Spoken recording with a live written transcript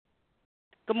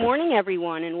Good morning,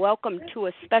 everyone, and welcome to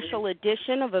a special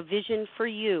edition of A Vision for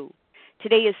You.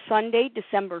 Today is Sunday,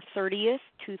 December 30th,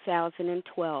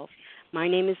 2012. My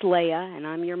name is Leah, and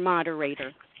I'm your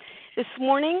moderator. This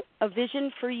morning, A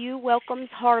Vision for You welcomes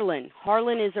Harlan.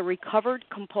 Harlan is a recovered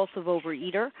compulsive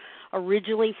overeater,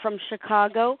 originally from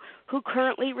Chicago, who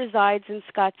currently resides in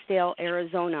Scottsdale,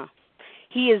 Arizona.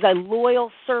 He is a loyal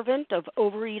servant of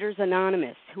Overeaters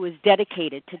Anonymous who is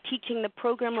dedicated to teaching the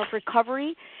program of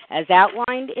recovery as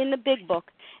outlined in the Big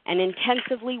Book and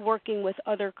intensively working with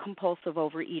other compulsive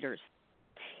overeaters.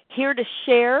 Here to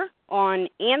share on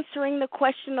answering the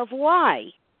question of why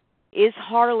is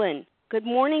Harlan. Good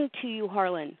morning to you,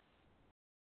 Harlan.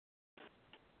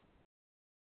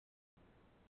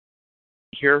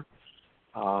 Here.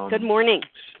 Good morning.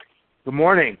 Good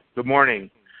morning. Good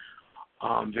morning.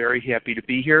 I'm very happy to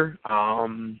be here.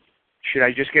 Should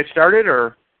I just get started,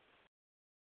 or?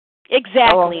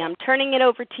 Exactly. I'm turning it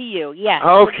over to you. Yes.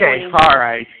 Okay. All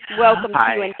right. Welcome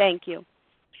to you, and thank you.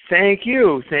 Thank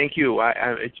you. Thank you.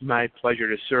 It's my pleasure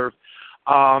to serve.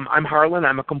 I'm Harlan.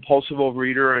 I'm a compulsive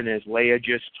overeater, and as Leah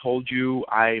just told you,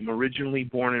 I'm originally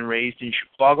born and raised in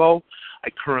Chicago. I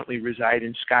currently reside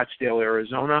in Scottsdale,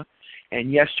 Arizona. And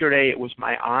yesterday it was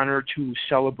my honor to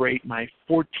celebrate my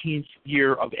 14th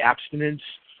year of abstinence.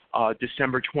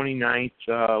 December 29th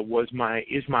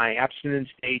is my abstinence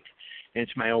date, and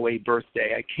it's my OA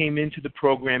birthday. I came into the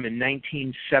program in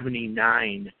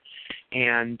 1979,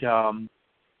 and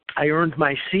I earned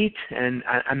my seat. And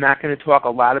I'm not going to talk a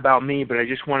lot about me, but I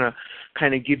just want to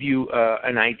kind of give you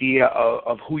an idea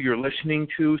of who you're listening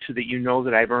to so that you know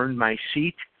that I've earned my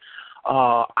seat.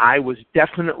 I was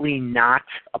definitely not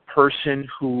a person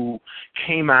who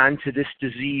came on to this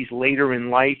disease later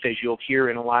in life, as you'll hear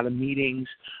in a lot of meetings.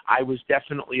 I was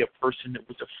definitely a person that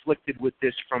was afflicted with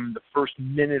this from the first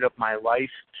minute of my life.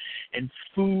 And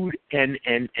food and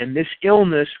this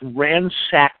illness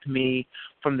ransacked me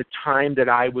from the time that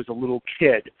I was a little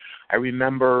kid. I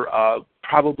remember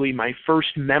probably my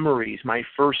first memories, my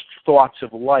first thoughts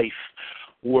of life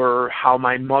were how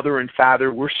my mother and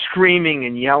father were screaming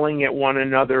and yelling at one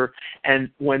another, and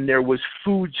when there was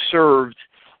food served,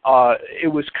 it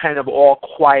was kind of all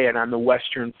quiet on the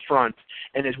Western Front.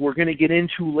 And as we're going to get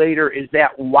into later, is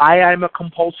that why I'm a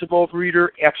compulsive overeater?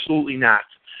 Absolutely not.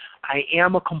 I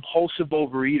am a compulsive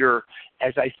overeater,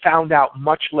 as I found out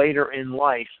much later in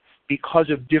life,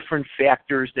 because of different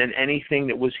factors than anything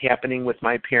that was happening with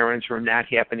my parents or not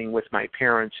happening with my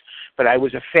parents. But I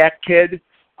was a fat kid.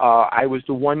 I was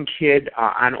the one kid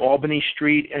on Albany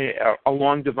Street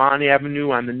along Devon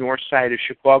Avenue on the north side of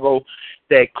Chicago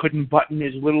that couldn't button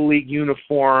his Little League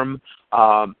uniform.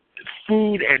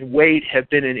 Food and weight have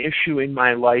been an issue in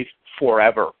my life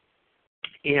forever.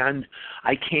 And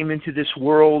I came into this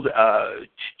world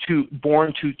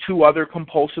born to two other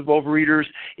compulsive overeaters.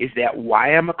 Is that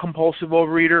why I'm a compulsive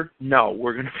overeater? No,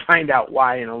 we're going to find out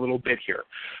why in a little bit here.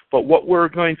 But what we're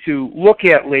going to look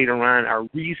at later on are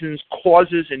reasons,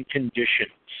 causes, and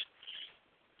conditions.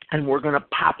 And we're going to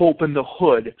pop open the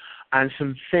hood on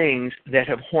some things that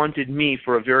have haunted me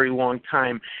for a very long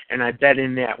time, and I bet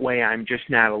in that way I'm just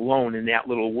not alone in that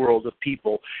little world of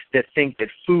people that think that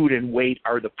food and weight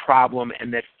are the problem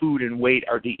and that food and weight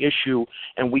are the issue,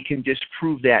 and we can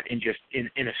disprove that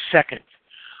in a second.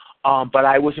 But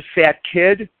I was a fat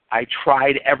kid. I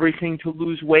tried everything to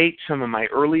lose weight. Some of my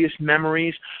earliest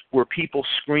memories were people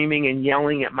screaming and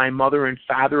yelling at my mother and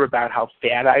father about how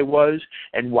fat I was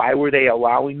and why were they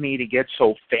allowing me to get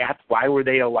so fat? Why were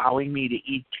they allowing me to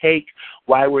eat cake?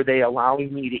 Why were they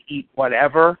allowing me to eat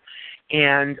whatever?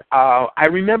 And I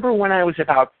remember when I was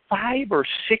about 5 or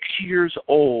 6 years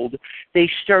old, they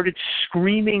started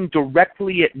screaming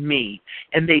directly at me,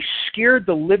 and they scared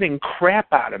the living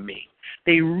crap out of me.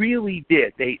 They really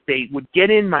did. They would get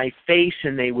in my face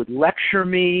and they would lecture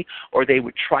me, or they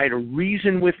would try to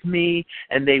reason with me,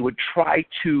 and they would try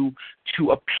to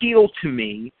appeal to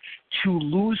me to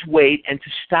lose weight and to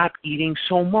stop eating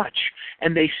so much.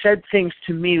 And they said things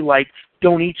to me like,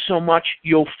 "Don't eat so much,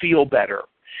 you'll feel better."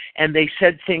 And they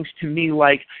said things to me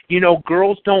like,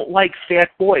 girls don't like fat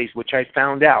boys, which I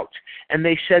found out. And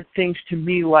they said things to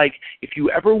me like, if you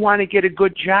ever want to get a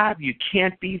good job, you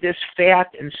can't be this fat,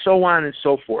 and so on and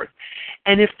so forth.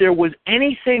 And if there was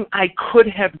anything I could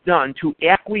have done to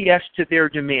acquiesce to their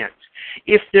demands,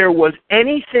 if there was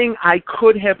anything I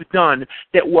could have done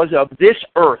that was of this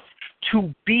earth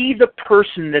to be the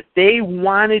person that they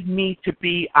wanted me to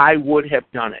be, I would have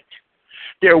done it.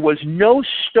 There was no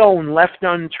stone left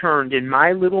unturned in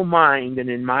my little mind and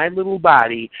in my little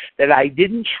body that I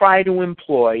didn't try to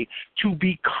employ to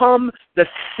become the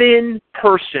thin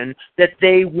person that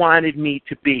they wanted me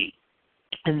to be.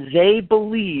 And they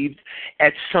believed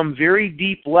at some very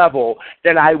deep level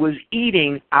that I was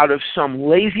eating out of some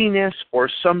laziness or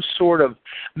some sort of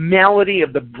malady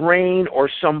of the brain or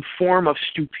some form of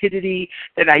stupidity,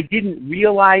 that I didn't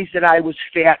realize that I was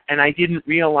fat, and I didn't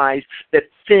realize that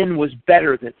thin was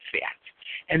better than fat.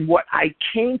 And what I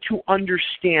came to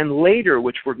understand later,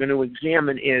 which we're going to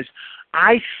examine, is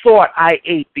I thought I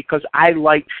ate because I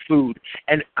liked food,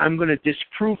 and I'm going to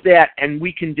disprove that, and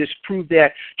we can disprove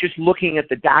that just looking at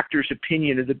the doctor's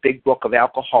opinion of the big book of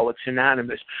Alcoholics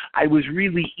Anonymous. I was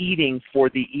really eating for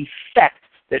the effect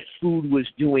that food was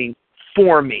doing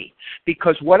for me,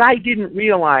 because what I didn't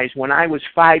realize when I was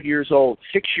 5 years old,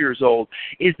 6 years old,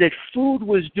 is that food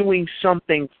was doing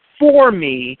something for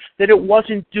me that it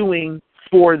wasn't doing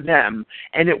for them,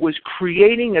 and it was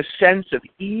creating a sense of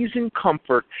ease and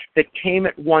comfort that came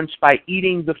at once by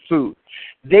eating the food.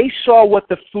 They saw what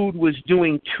the food was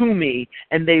doing to me,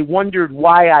 and they wondered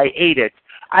why I ate it.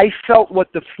 I felt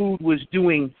what the food was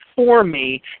doing for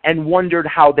me and wondered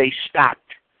how they stopped.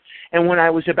 And when I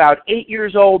was about 8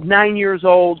 years old, 9 years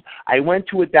old, I went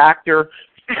to a doctor.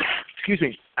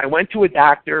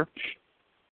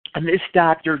 And this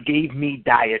doctor gave me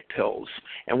diet pills.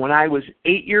 And when I was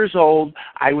 8 years old,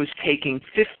 I was taking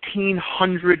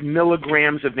 1,500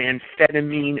 milligrams of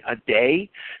amphetamine a day.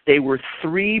 They were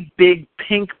 3 big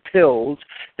pink pills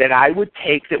that I would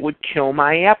take that would kill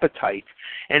my appetite.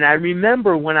 And I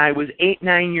remember when I was 8,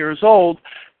 9 years old,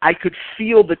 I could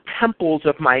feel the temples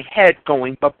of my head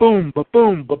going ba-boom,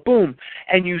 ba-boom, ba-boom.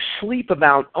 And you sleep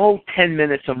about, 10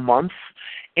 minutes a month.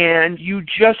 And you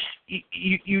just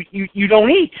you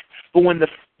don't eat. But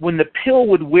when the pill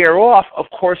would wear off, of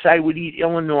course I would eat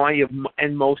Illinois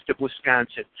and most of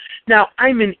Wisconsin. Now,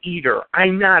 I'm an eater.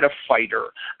 I'm not a fighter.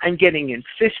 I'm getting in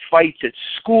fist fights at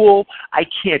school. I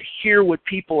can't hear what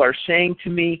people are saying to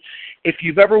me. If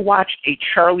you've ever watched a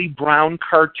Charlie Brown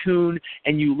cartoon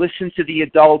and you listen to the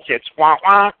adults, it's wah,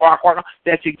 wah, wah, wah.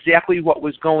 That's exactly what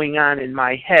was going on in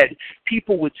my head.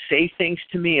 People would say things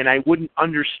to me and I wouldn't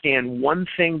understand one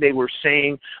thing they were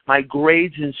saying. My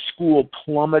grades in school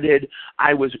plummeted.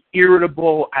 I was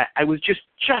irritable. I was just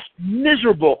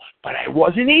miserable, but I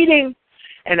wasn't eating.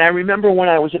 And I remember when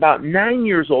I was about 9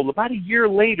 years old, about a year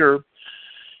later,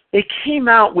 they came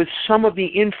out with some of the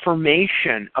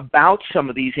information about some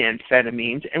of these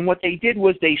amphetamines, and what they did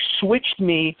was they switched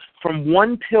me from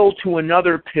one pill to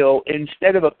another pill.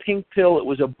 Instead of a pink pill, it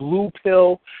was a blue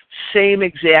pill, same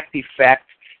exact effect,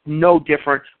 no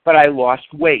different, but I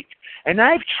lost weight. And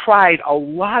I've tried a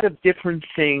lot of different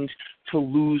things to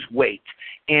lose weight.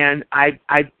 And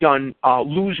I've done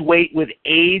lose weight with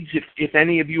AIDS, if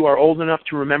any of you are old enough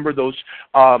to remember those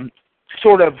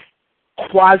sort of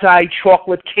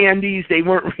quasi-chocolate candies. They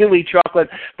weren't really chocolate,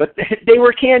 but they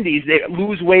were candies. They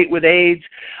lose weight with AIDS.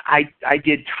 I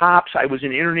did TOPS. I was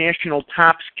an international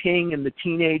TOPS king in the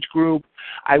teenage group.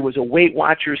 I was a Weight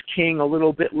Watchers king a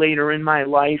little bit later in my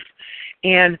life.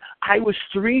 And I was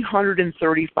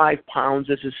 335 pounds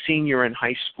as a senior in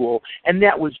high school, and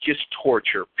that was just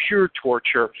torture, pure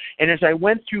torture. And as I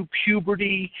went through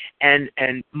puberty and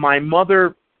my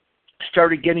mother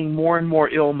started getting more and more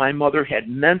ill. My mother had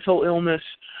mental illness.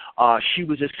 She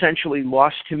was essentially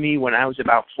lost to me when I was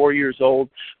about 4 years old.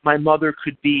 My mother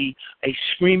could be a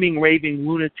screaming, raving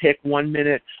lunatic 1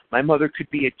 minute. My mother could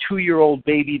be a 2-year-old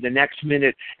baby the next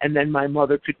minute. And then my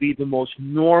mother could be the most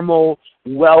normal,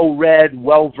 well-read,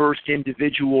 well-versed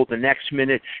individual the next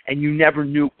minute, and you never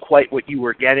knew quite what you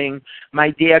were getting. My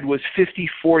dad was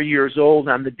 54 years old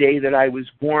on the day that I was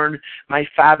born. My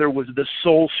father was the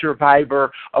sole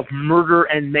survivor of murder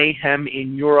and mayhem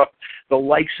in Europe, the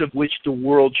likes of which the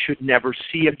world should never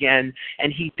see again.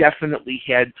 And he definitely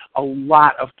had a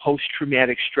lot of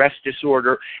post-traumatic stress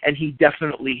disorder, and he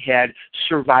definitely had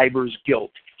survivor's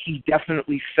guilt. He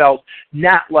definitely felt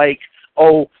not like,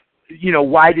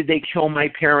 why did they kill my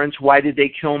parents? Why did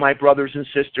they kill my brothers and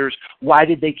sisters? Why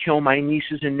did they kill my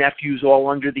nieces and nephews all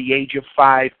under the age of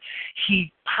 5?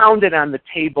 He pounded on the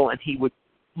table and he would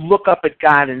look up at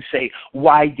God and say,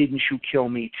 why didn't you kill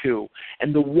me too?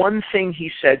 And the one thing he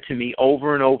said to me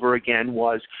over and over again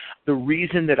was, the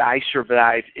reason that I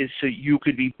survived is so you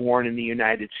could be born in the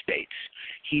United States.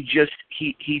 He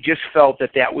just felt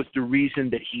that was the reason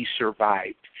that he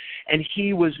survived. And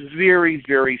he was very,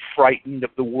 very frightened of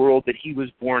the world that he was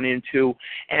born into.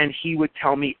 And he would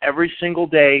tell me every single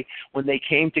day, when they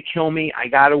came to kill me, I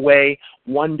got away.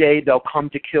 One day they'll come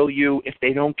to kill you. If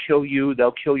they don't kill you,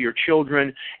 they'll kill your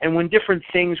children. And when different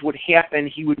things would happen,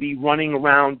 he would be running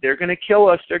around, they're going to kill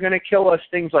us, they're going to kill us,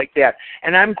 things like that.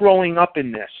 And I'm growing up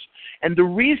in this. And the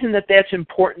reason that that's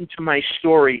important to my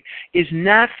story is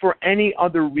not for any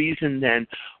other reason than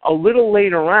a little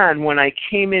later on when I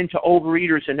came into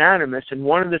Overeaters Anonymous, and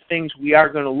one of the things we are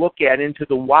going to look at into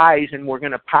the whys, and we're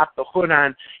going to pop the hood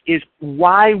on, is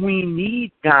why we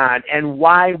need God and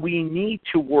why we need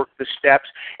to work the steps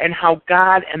and how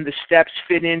God and the steps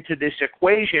fit into this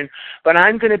equation. But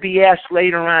I'm going to be asked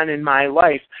later on in my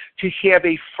life to have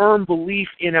a firm belief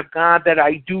in a God that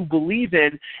I do believe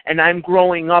in, and I'm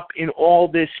growing up in all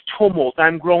this tumult.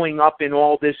 I'm growing up in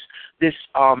all this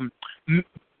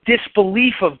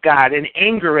disbelief of God and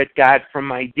anger at God from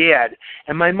my dad.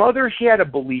 And my mother had a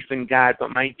belief in God, but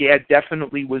my dad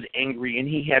definitely was angry, and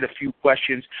he had a few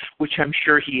questions, which I'm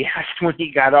sure he asked when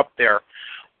he got up there.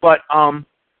 But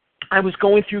I was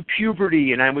going through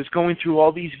puberty, and I was going through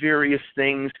all these various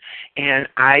things, and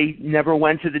I never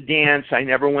went to the dance. I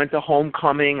never went to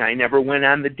homecoming. I never went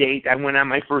on the date. I went on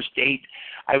my first date.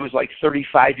 I was like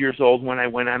 35 years old when I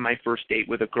went on my first date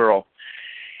with a girl.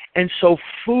 And so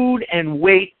food and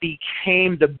weight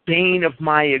became the bane of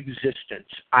my existence.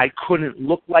 I couldn't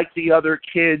look like the other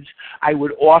kids. I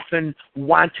would often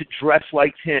want to dress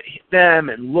like them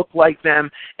and look like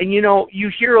them. And, you know, you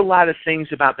hear a lot of things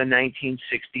about the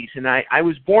 1960s. And I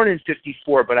was born in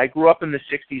 54, but I grew up in the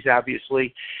 60s,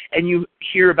 obviously. And you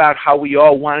hear about how we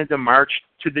all wanted to march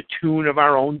to the tune of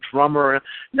our own drummer.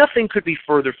 Nothing could be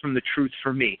further from the truth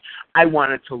for me. I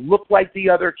wanted to look like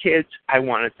the other kids. I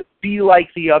wanted to be like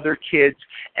the other kids.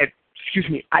 And,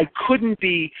 I couldn't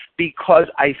be because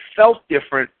I felt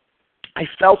different. I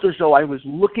felt as though I was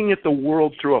looking at the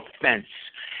world through a fence.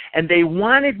 And they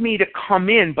wanted me to come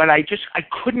in, but I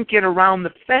couldn't get around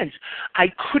the fence.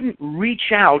 I couldn't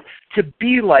reach out to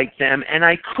be like them, and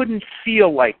I couldn't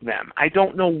feel like them. I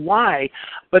don't know why,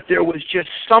 but there was just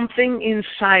something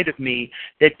inside of me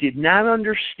that did not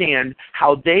understand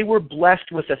how they were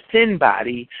blessed with a thin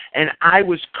body, and I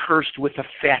was cursed with a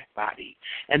fat body.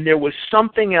 And there was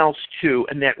something else, too,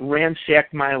 and that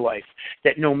ransacked my life,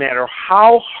 that no matter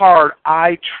how hard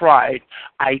I tried,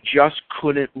 I just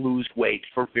couldn't lose weight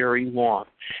for very long.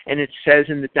 And it says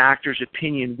in the doctor's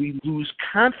opinion, we lose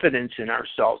confidence in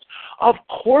ourselves. Of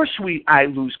course I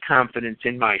lose confidence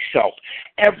in myself.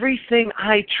 Everything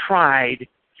I tried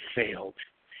failed.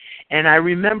 And I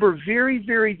remember very,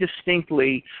 very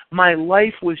distinctly, my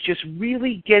life was just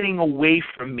really getting away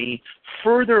from me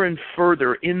further and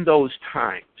further in those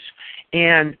times.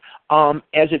 And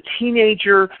as a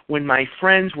teenager, when my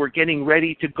friends were getting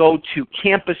ready to go to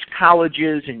campus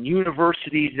colleges and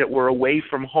universities that were away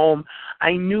from home,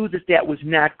 I knew that that was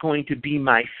not going to be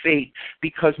my fate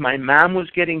because my mom was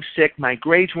getting sick. My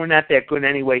grades were not that good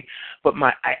anyway, but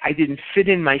I didn't fit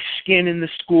in my skin in the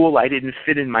school. I didn't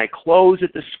fit in my clothes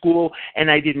at the school,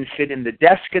 and I didn't fit in the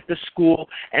desk at the school.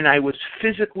 And I was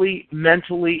physically,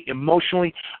 mentally,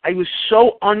 emotionally, I was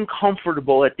so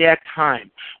uncomfortable at that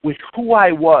time with who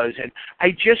I was, and I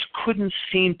just couldn't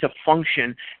seem to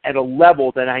function at a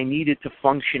level that I needed to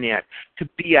function at to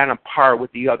be on a par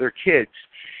with the other kids.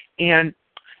 And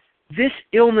this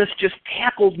illness just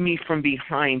tackled me from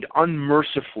behind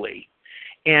unmercifully.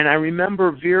 And I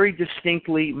remember very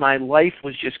distinctly my life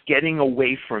was just getting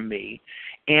away from me.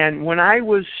 And when I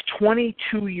was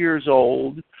 22 years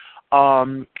old,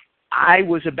 I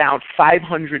was about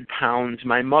 500 pounds.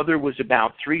 My mother was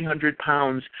about 300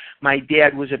 pounds. My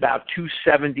dad was about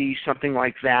 270, something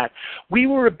like that. We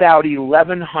were about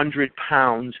 1,100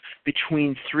 pounds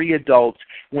between three adults.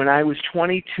 When I was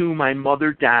 22, my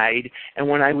mother died, and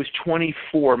when I was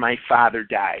 24, my father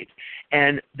died.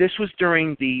 And this was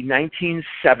during the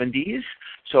 1970s,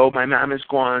 so my mom has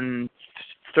gone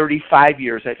 35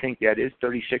 years, I think that is,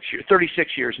 36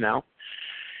 years now.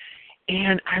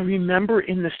 And I remember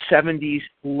in the 70s,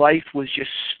 life was just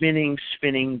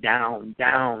spinning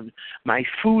down. My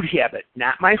food habit,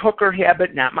 not my hooker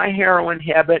habit, not my heroin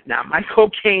habit, not my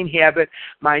cocaine habit.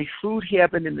 My food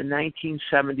habit in the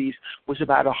 1970s was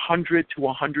about $100 to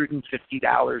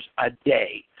 $150 a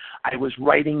day. I was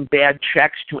writing bad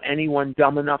checks to anyone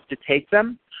dumb enough to take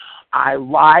them. I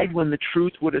lied when the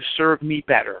truth would have served me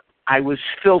better. I was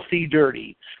filthy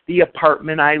dirty. The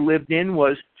apartment I lived in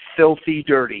was filthy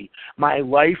dirty. My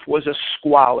life was a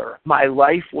squalor. My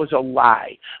life was a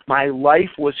lie. My life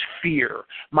was fear.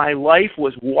 My life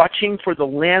was watching for the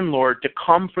landlord to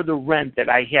come for the rent that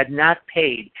I had not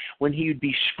paid when he would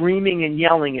be screaming and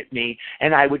yelling at me,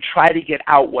 and I would try to get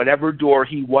out whatever door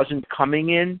he wasn't coming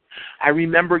in. I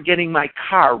remember getting my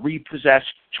car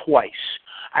repossessed twice.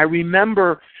 I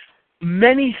remember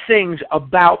many things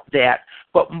about that,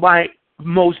 but my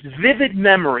most vivid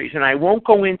memories, and I won't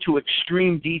go into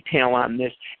extreme detail on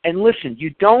this, and listen, you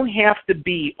don't have to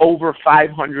be over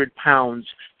 500 pounds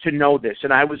to know this,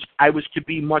 and I was to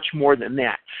be much more than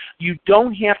that. You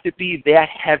don't have to be that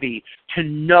heavy to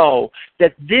know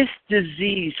that this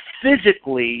disease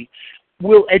physically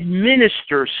will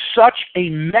administer such a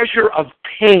measure of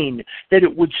pain that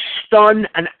it would stun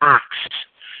an ox.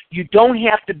 You don't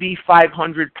have to be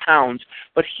 500 pounds,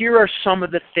 but here are some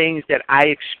of the things that I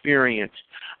experienced.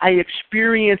 I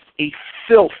experienced a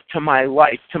filth to my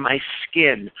life, to my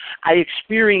skin. I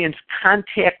experienced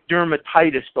contact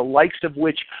dermatitis, the likes of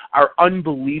which are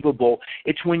unbelievable.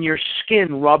 It's when your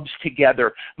skin rubs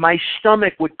together. My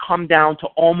stomach would come down to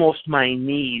almost my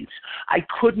knees. I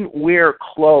couldn't wear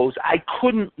clothes. I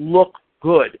couldn't look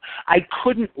good. I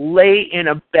couldn't lay in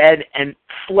a bed and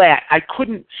flat. I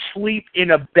couldn't sleep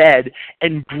in a bed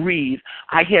and breathe.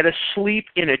 I had to sleep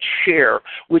in a chair,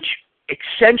 which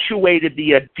accentuated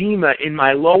the edema in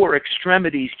my lower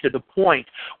extremities to the point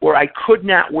where I could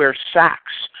not wear socks.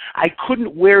 I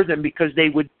couldn't wear them because they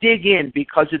would dig in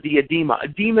because of the edema.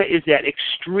 Edema is that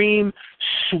extreme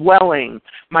swelling.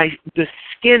 The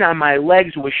skin on my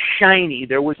legs was shiny.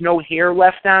 There was no hair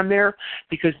left on there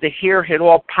because the hair had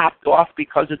all popped off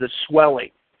because of the swelling.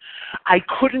 I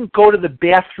couldn't go to the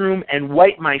bathroom and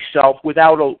wipe myself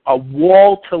without a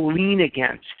wall to lean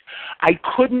against. I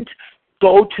couldn't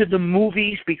go to the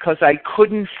movies because I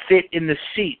couldn't fit in the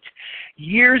seat.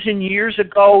 Years and years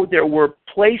ago, there were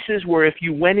places where if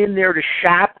you went in there to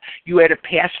shop, you had to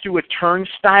pass through a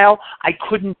turnstile. I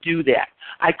couldn't do that.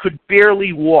 I could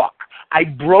barely walk. I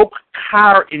broke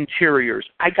car interiors.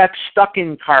 I got stuck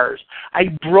in cars. I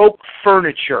broke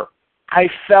furniture. I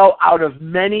fell out of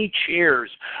many chairs.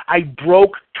 I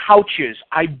broke couches.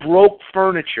 I broke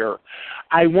furniture.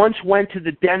 I once went to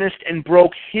the dentist and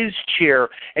broke his chair,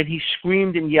 and he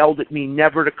screamed and yelled at me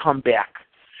never to come back.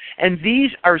 And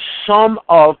these are some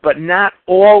of, but not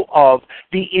all of,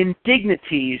 the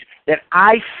indignities that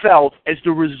I felt as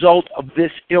the result of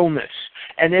this illness.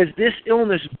 And as this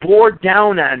illness bore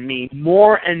down on me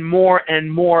more and more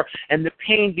and more, and the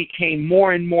pain became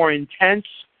more and more intense,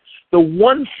 the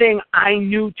one thing I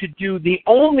knew to do, the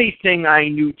only thing I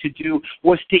knew to do,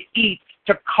 was to eat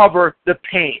to cover the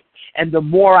pain. And the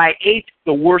more I ate,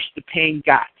 the worse the pain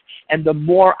got. And the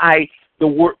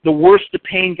worse the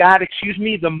pain got,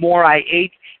 the more I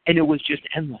ate, and it was just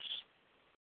endless.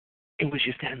 It was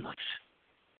just endless.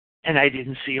 And I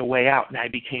didn't see a way out, and I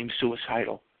became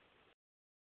suicidal.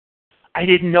 I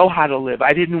didn't know how to live.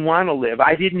 I didn't want to live.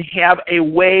 I didn't have a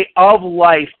way of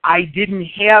life. I didn't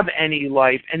have any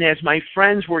life. And as my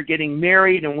friends were getting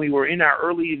married, and we were in our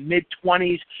early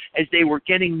mid-20s, as they were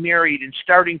getting married and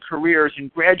starting careers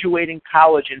and graduating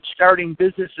college and starting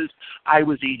businesses, I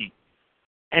was eating.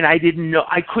 And I didn't know.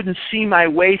 I couldn't see my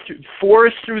way through.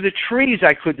 Forest through the trees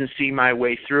I couldn't see my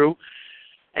way through.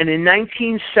 And in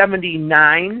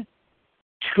 1979,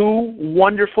 two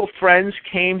wonderful friends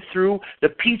came through the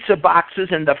pizza boxes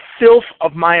and the filth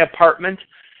of my apartment,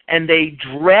 and they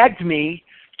dragged me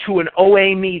to an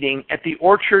OA meeting at the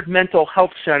Orchard Mental Health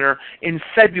Center in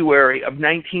February of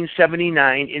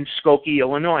 1979 in Skokie,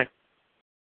 Illinois.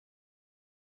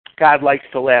 God likes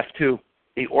to laugh too.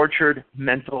 The Orchard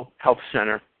Mental Health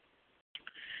Center.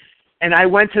 And I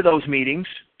went to those meetings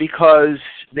because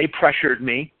they pressured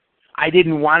me. I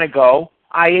didn't want to go.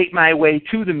 I ate my way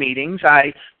to the meetings.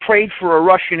 I prayed for a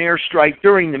Russian airstrike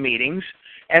during the meetings,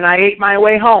 and I ate my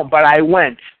way home, but I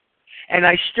went. And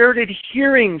I started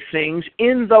hearing things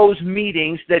in those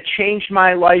meetings that changed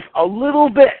my life a little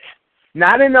bit.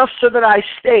 Not enough so that I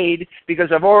stayed,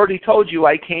 because I've already told you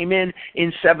I came in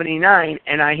 79,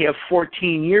 and I have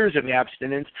 14 years of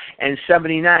abstinence, and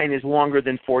 79 is longer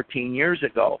than 14 years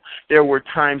ago. There were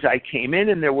times I came in,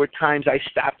 and there were times I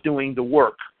stopped doing the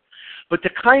work. But to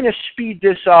kind of speed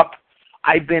this up,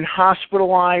 I've been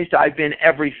hospitalized. I've been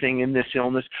everything in this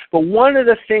illness. But one of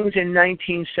the things in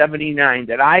 1979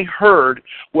 that I heard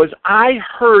was I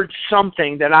heard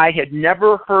something that I had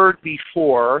never heard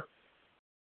before,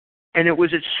 and it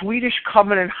was at Swedish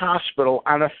Covenant Hospital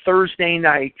on a Thursday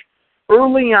night.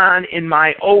 Early on in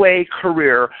my OA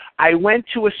career, I went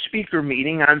to a speaker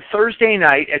meeting on Thursday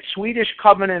night at Swedish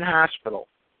Covenant Hospital.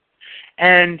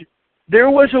 And there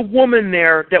was a woman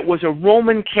there that was a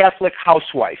Roman Catholic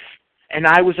housewife, and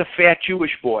I was a fat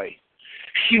Jewish boy.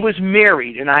 She was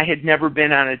married, and I had never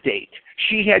been on a date.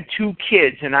 She had 2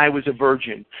 kids, and I was a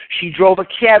virgin. She drove a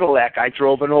Cadillac. I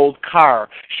drove an old car.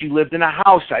 She lived in a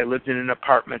house. I lived in an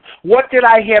apartment. What did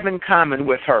I have in common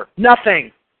with her?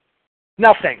 Nothing.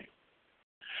 Nothing.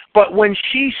 But when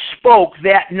she spoke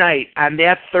that night on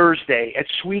that Thursday at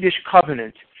Swedish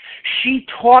Covenant, She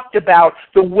talked about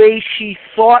the way she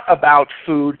thought about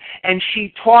food, and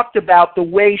she talked about the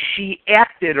way she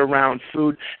acted around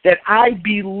food that I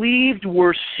believed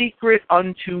were secret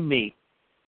unto me.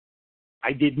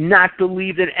 I did not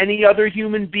believe that any other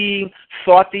human being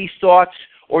thought these thoughts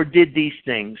or did these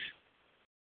things.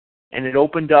 And it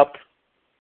opened up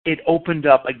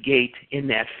a gate in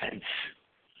that fence.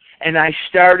 And I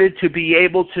started to be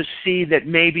able to see that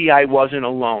maybe I wasn't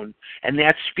alone. And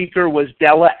that speaker was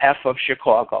Della F. of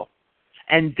Chicago.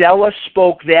 And Della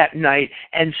spoke that night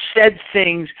and said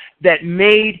things that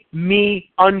made me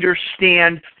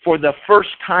understand for the first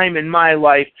time in my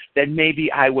life that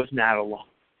maybe I was not alone.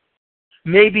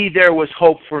 Maybe there was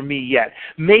hope for me yet.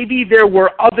 Maybe there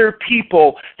were other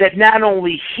people that not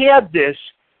only had this,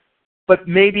 but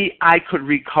maybe I could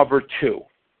recover too.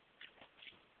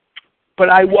 But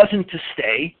I wasn't to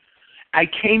stay. I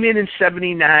came in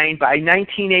 79. By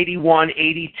 1981,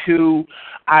 82,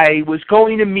 I was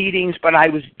going to meetings, but I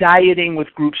was dieting with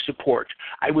group support.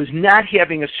 I was not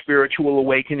having a spiritual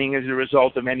awakening as a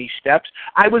result of any steps.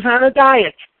 I was on a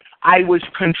diet. I was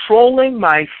controlling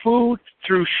my food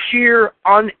through sheer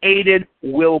unaided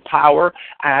willpower.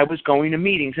 I was going to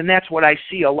meetings, and that's what I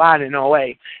see a lot in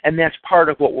OA, and that's part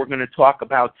of what we're going to talk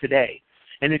about today.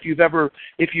 And if you've ever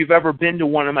been to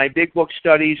one of my big book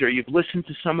studies or you've listened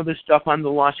to some of the stuff on the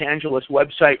Los Angeles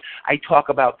website, I talk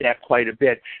about that quite a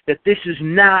bit, that this is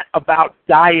not about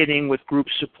dieting with group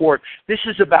support. This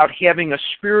is about having a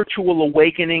spiritual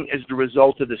awakening as the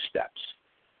result of the steps.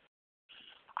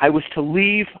 I was to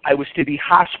leave, I was to be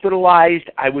hospitalized,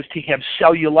 I was to have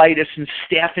cellulitis and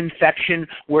staph infection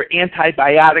where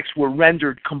antibiotics were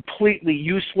rendered completely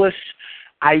useless.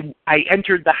 I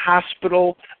entered the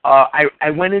hospital, I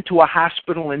went into a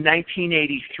hospital in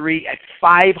 1983 at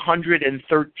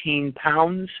 513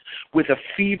 pounds with a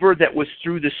fever that was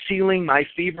through the ceiling. My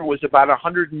fever was about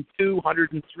 102,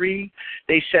 103.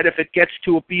 They said if it gets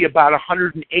to be about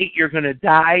 108, you're going to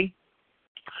die.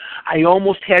 I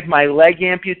almost had my leg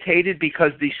amputated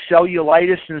because the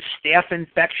cellulitis and staph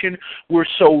infection were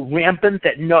so rampant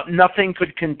that nothing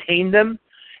could contain them.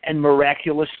 And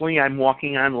miraculously, I'm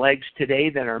walking on legs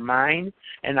today that are mine,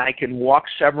 and I can walk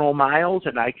several miles,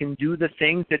 and I can do the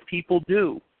things that people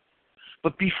do.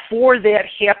 But before that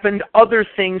happened, other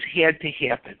things had to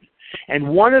happen. And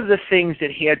one of the things that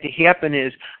had to happen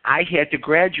is I had to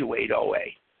graduate OA.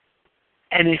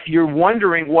 And if you're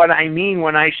wondering what I mean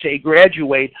when I say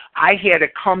graduate, I had to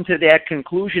come to that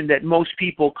conclusion that most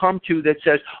people come to that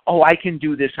says, oh, I can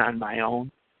do this on my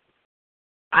own.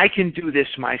 I can do this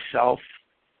myself.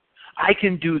 I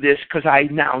can do this because I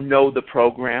now know the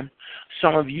program.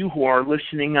 Some of you who are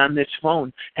listening on this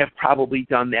phone have probably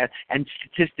done that. And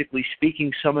statistically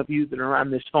speaking, some of you that are on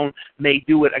this phone may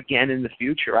do it again in the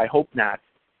future. I hope not.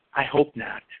 I hope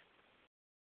not.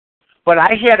 But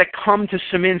I had to come to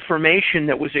some information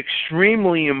that was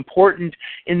extremely important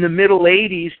in the middle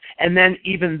 80s, and then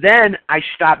even then I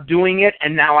stopped doing it,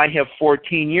 and now I have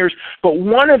 14 years. But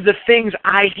one of the things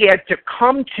I had to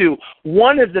come to,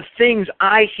 one of the things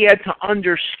I had to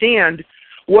understand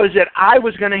was that I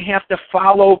was going to have to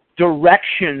follow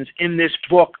directions in this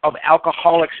book of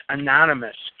Alcoholics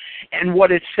Anonymous. And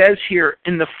what it says here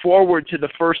in the foreword to the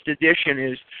first edition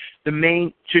is,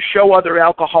 to show other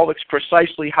alcoholics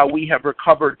precisely how we have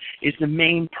recovered is the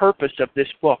main purpose of this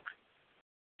book.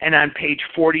 And on page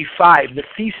 45, the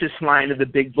thesis line of the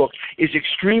big book is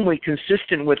extremely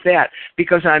consistent with that,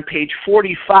 because on page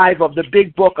 45 of the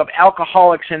big book of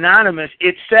Alcoholics Anonymous,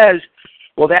 it says,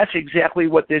 well, that's exactly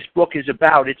what this book is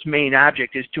about. Its main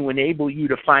object is to enable you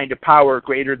to find a power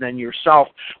greater than yourself,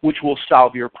 which will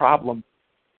solve your problem.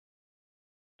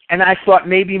 And I thought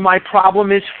maybe my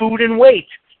problem is food and weight.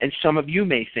 And some of you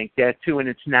may think that too, and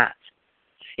it's not.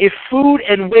 If food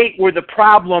and weight were the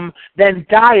problem, then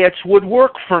diets would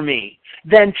work for me.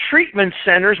 Then treatment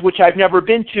centers, which I've never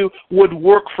been to, would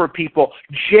work for people.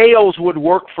 Jails would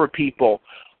work for people.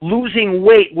 Losing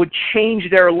weight would change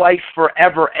their life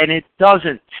forever, and it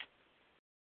doesn't.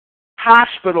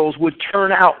 Hospitals would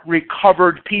turn out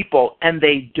recovered people, and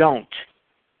they don't.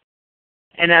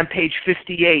 And on page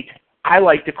 58, I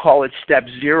like to call it step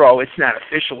 0. It's not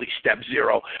officially step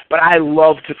 0, but I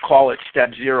love to call it step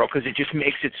 0 because it just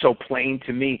makes it so plain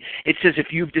to me. It says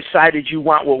if you've decided you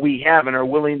want what we have and are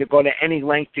willing to go to any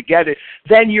length to get it,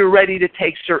 then you're ready to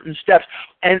take certain steps.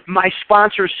 And my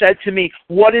sponsor said to me,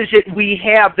 what is it we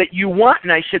have that you want?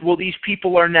 And I said, well, these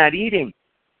people are not eating.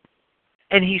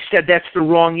 And he said, that's the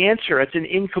wrong answer. It's an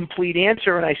incomplete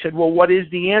answer. And I said, well, what is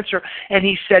the answer? And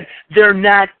he said, they're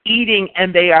not eating,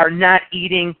 and they are not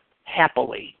eating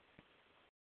happily.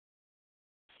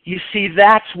 You see,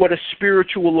 that's what a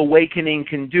spiritual awakening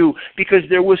can do, because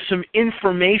there was some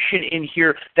information in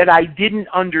here that I didn't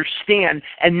understand,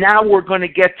 and now we're going to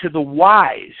get to the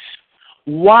whys.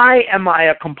 Why am I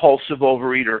a compulsive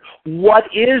overeater? What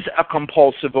is a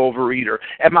compulsive overeater?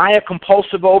 Am I a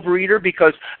compulsive overeater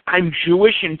because I'm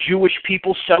Jewish and Jewish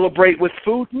people celebrate with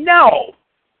food? No.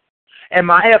 Am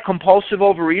I a compulsive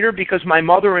overeater because my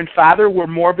mother and father were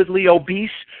morbidly obese?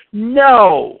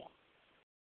 No.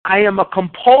 I am a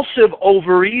compulsive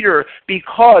overeater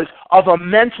because of a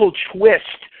mental twist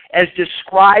as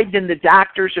described in the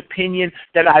doctor's opinion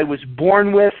that I was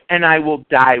born with and I will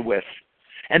die with.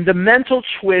 And the mental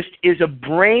twist is a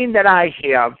brain that I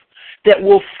have that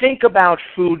will think about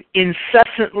food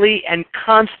incessantly and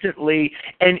constantly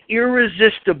and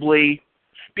irresistibly,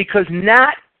 because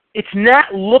it's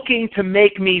not looking to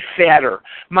make me fatter.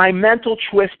 My mental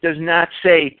twist does not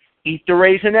say, eat the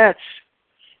Raisinets,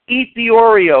 eat the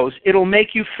Oreos, it'll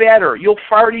make you fatter, you'll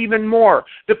fart even more.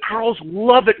 The girls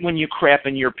love it when you crap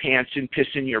in your pants and piss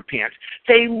in your pants.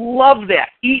 They love that.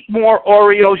 Eat more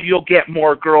Oreos, you'll get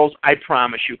more girls, I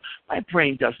promise you. My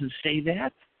brain doesn't say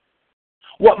that.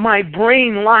 What my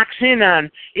brain locks in on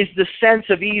is the sense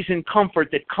of ease and comfort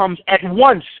that comes at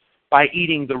once by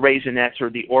eating the Raisinets or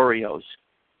the Oreos.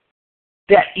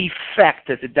 That effect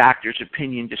that the doctor's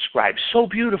opinion describes so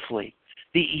beautifully,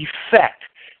 the effect,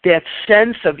 that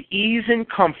sense of ease and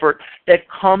comfort that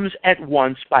comes at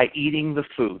once by eating the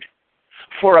food.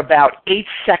 For about 8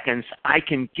 seconds, I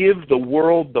can give the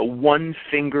world the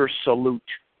one-finger salute.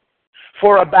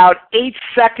 For about 8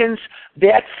 seconds,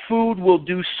 that food will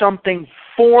do something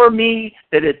for me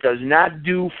that it does not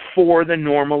do for the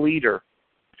normal eater.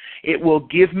 It will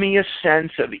give me a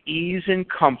sense of ease and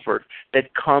comfort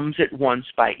that comes at once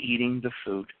by eating the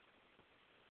food.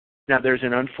 Now, there's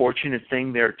an unfortunate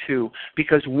thing there, too,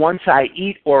 because once I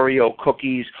eat Oreo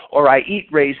cookies or I eat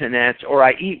Raisinets or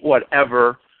I eat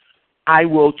whatever, I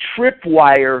will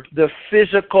tripwire the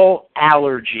physical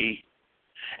allergy.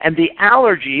 And the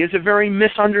allergy is a very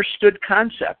misunderstood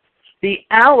concept. The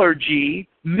allergy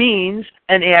means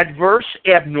an adverse,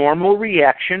 abnormal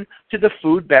reaction to the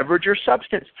food, beverage, or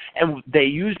substance. And they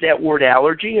used that word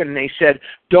allergy, and they said,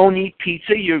 don't eat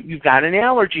pizza, you've got an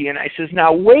allergy. And I says,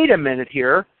 now, wait a minute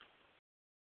here.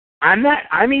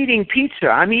 I'm eating pizza.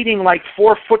 I'm eating like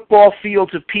 4 football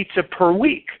fields of pizza per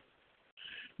week.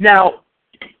 Now,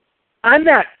 I'm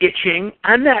not itching.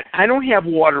 I don't have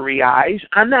watery eyes.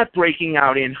 I'm not breaking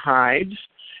out in hives.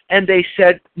 And they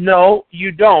said, no,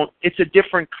 you don't. It's a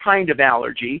different kind of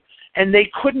allergy. And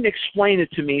they couldn't explain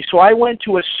it to me. So I went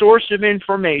to a source of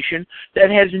information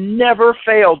that has never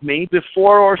failed me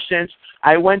before or since.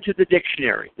 I went to the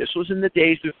dictionary. This was in the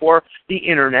days before the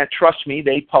internet. Trust me,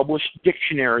 they published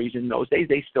dictionaries in those days.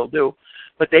 They still do.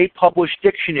 But they published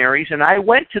dictionaries, and I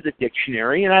went to the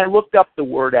dictionary, and I looked up the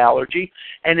word allergy,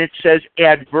 and it says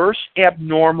adverse,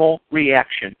 abnormal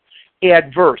reaction.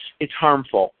 Adverse, it's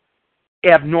harmful.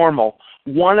 Abnormal,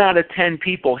 1 out of 10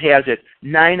 people has it.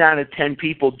 9 out of 10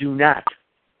 people do not.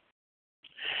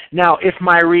 Now, if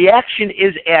my reaction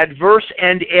is adverse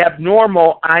and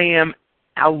abnormal, I am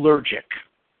allergic.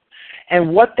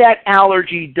 And what that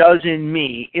allergy does in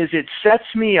me is it sets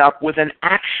me up with an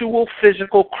actual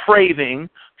physical craving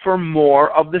for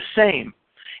more of the same.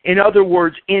 In other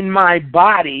words, in my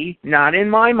body, not in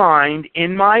my mind,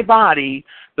 in my body,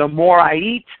 the more I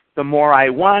eat, the more I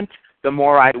want, the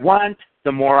more I want,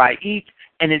 the more I eat,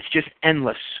 and it's just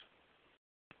endless.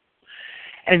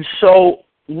 And so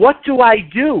what do I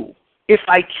do? If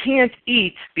I can't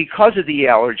eat because of the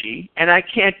allergy, and I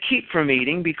can't keep from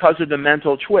eating because of the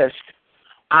mental twist,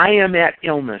 I am at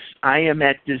illness, I am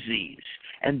at disease,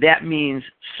 and that means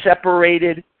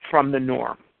separated from the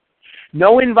norm.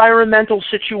 No environmental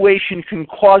situation can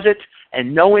cause it,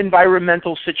 and no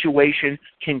environmental situation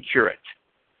can cure it.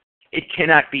 It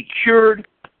cannot be cured,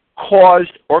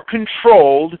 caused, or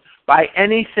controlled by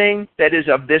anything that is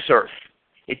of this earth.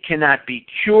 It cannot be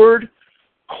cured,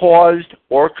 caused,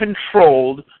 or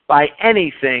controlled by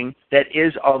anything that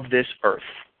is of this earth.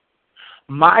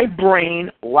 My brain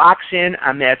locks in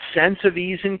on that sense of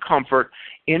ease and comfort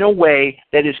in a way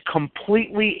that is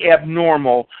completely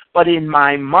abnormal, but in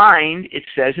my mind, it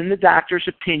says in the doctor's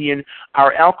opinion,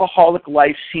 our alcoholic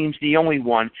life seems the only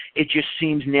one. It just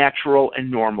seems natural and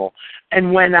normal.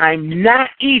 And when I'm not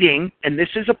eating, and this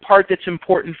is a part that's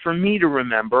important for me to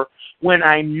remember, when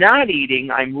I'm not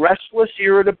eating, I'm restless,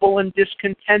 irritable, and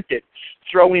discontented.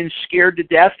 Throw in scared to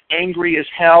death, angry as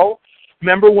hell.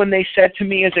 Remember when they said to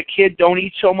me as a kid, don't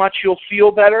eat so much, you'll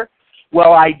feel better?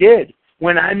 Well, I did.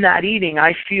 When I'm not eating,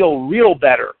 I feel real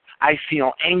better. I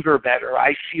feel anger better.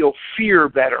 I feel fear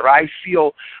better. I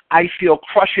feel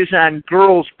crushes on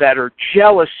girls better,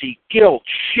 jealousy, guilt,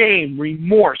 shame,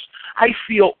 remorse. I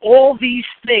feel all these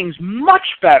things much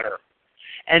better.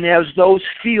 And as those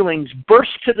feelings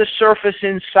burst to the surface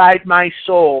inside my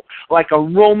soul, like a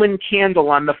Roman candle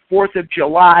on the 4th of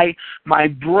July, my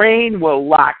brain will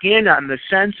lock in on the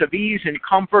sense of ease and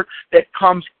comfort that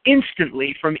comes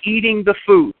instantly from eating the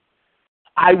food.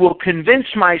 I will convince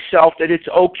myself that it's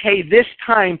okay this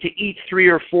time to eat 3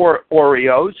 or 4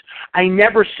 Oreos. I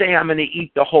never say I'm going to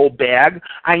eat the whole bag.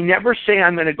 I never say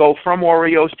I'm going to go from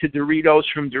Oreos to Doritos,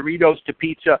 from Doritos to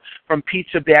pizza, from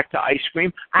pizza back to ice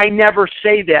cream. I never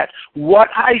say that. What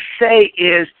I say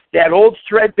is that old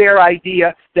threadbare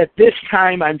idea that this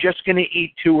time I'm just going to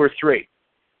eat 2 or 3.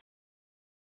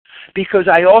 Because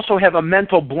I also have a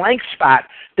mental blank spot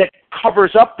that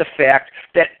covers up the fact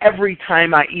that every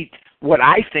time I eat what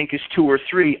I think is 2 or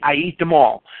 3, I eat them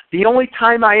all. The only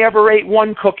time I ever ate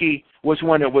 1 cookie was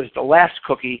when it was the last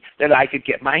cookie that I could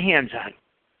get my hands on.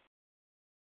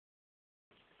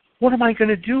 What am I going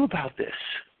to do about this?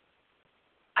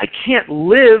 I can't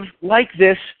live like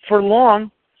this for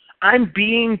long. I'm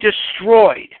being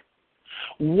destroyed.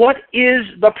 What is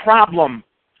the problem?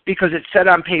 Because it said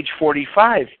on page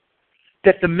 45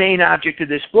 that the main object of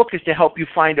this book is to help you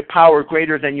find a power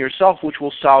greater than yourself, which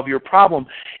will solve your problem.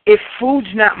 If food's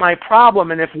not my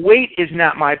problem, and if weight is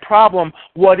not my problem,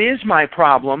 what is my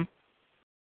problem?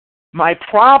 My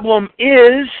problem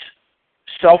is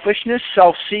selfishness,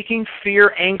 self-seeking,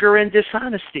 fear, anger, and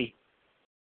dishonesty.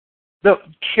 The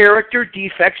character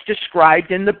defects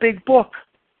described in the big book.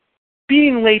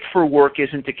 Being late for work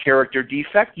isn't a character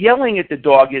defect. Yelling at the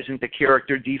dog isn't a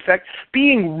character defect.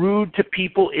 Being rude to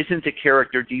people isn't a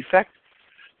character defect.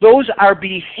 Those are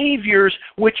behaviors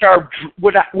which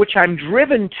I'm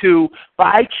driven to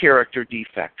by character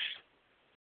defects.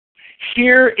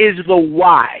 Here is the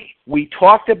why. We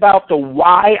talked about the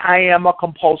why I am a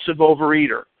compulsive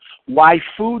overeater. Why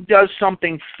food does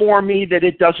something for me that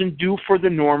it doesn't do for the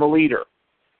normal eater.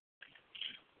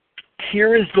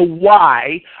 Here is the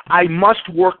why I must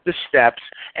work the steps,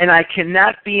 and I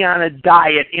cannot be on a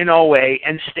diet in OA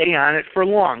and stay on it for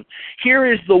long. Here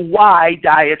is the why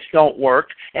diets don't work,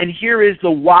 and here is the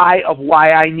why of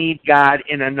why I need God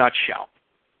in a nutshell.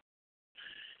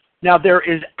 Now, there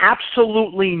is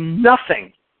absolutely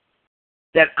nothing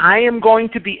that I am going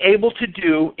to be able to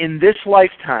do in this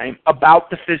lifetime about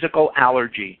the physical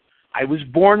allergy. I was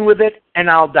born with it, and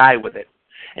I'll die with it.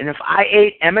 And if I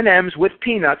ate M&Ms with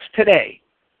peanuts today,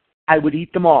 I would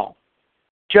eat them all.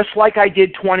 Just like I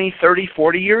did 20, 30,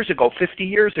 40 years ago, 50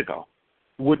 years ago.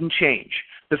 Wouldn't change.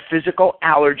 The physical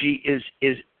allergy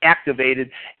is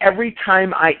activated every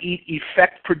time I eat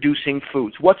effect-producing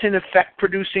foods. What's an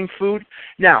effect-producing food?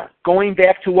 Now, going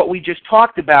back to what we just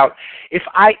talked about, if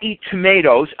I eat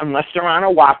tomatoes, unless they're on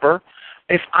a Whopper,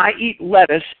 if I eat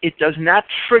lettuce, it does not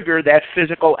trigger that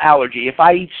physical allergy. If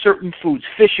I eat certain foods,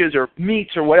 fishes or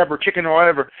meats or whatever, chicken or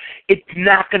whatever, it's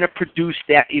not going to produce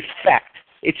that effect.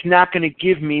 It's not going to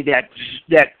give me that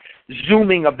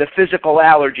zooming of the physical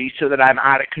allergy so that I'm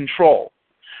out of control.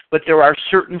 But there are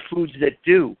certain foods that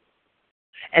do.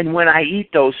 And when I eat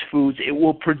those foods, it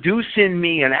will produce in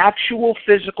me an actual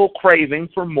physical craving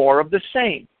for more of the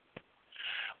same.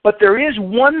 But there is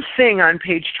one thing on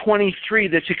page 23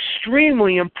 that's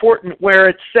extremely important where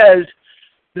it says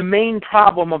the main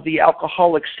problem of the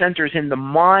alcoholic centers in the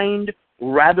mind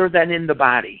rather than in the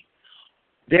body.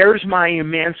 There's my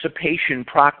emancipation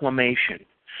proclamation.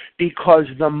 Because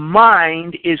the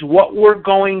mind is what we're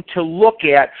going to look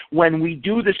at when we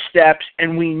do the steps,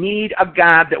 and we need a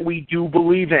God that we do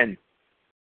believe in.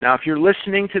 Now, if you're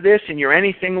listening to this and you're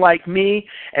anything like me,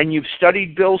 and you've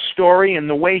studied Bill's story and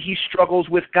the way he struggles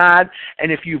with God,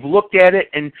 and if you've looked at it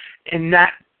and not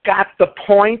got the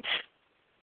point,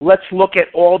 let's look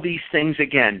at all these things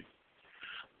again.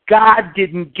 God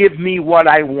didn't give me what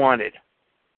I wanted.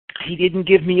 He didn't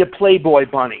give me a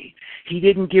Playboy bunny. He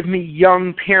didn't give me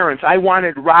young parents. I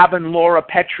wanted Rob and Laura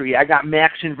Petrie. I got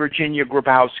Max and Virginia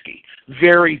Grabowski.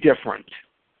 Very different.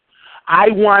 I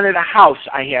wanted a house.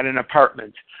 I had an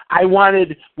apartment. I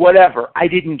wanted whatever. I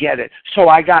didn't get it. So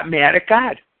I got mad at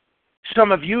God.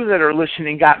 Some of you that are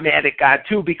listening got mad at God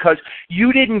too because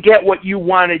you didn't get what you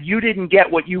wanted. You didn't get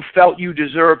what you felt you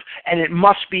deserved, and it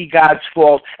must be God's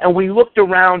fault. And we looked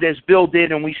around as Bill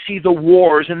did, and we see the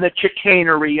wars and the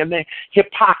chicanery and the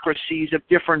hypocrisies of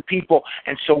different people.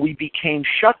 And so we became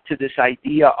shut to this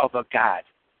idea of a God.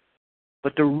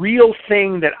 But the real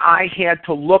thing that I had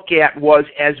to look at was,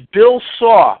 as Bill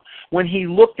saw when he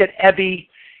looked at Ebby,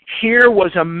 here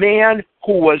was a man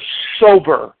who was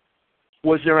sober.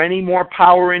 Was there any more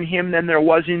power in him than there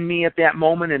was in me at that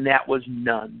moment? And that was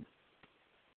none.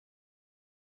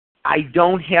 I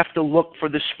don't have to look for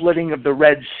the splitting of the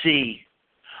Red Sea.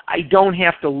 I don't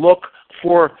have to look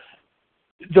for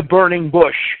the burning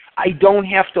bush. I don't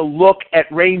have to look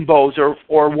at rainbows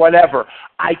or whatever.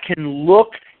 I can look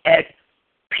at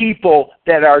people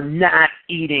that are not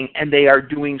eating, and they are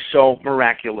doing so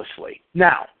miraculously.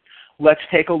 Now, let's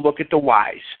take a look at the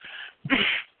whys.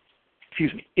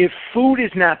 Excuse me. If food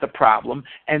is not the problem,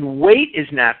 and weight is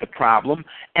not the problem,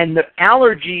 and the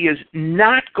allergy is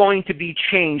not going to be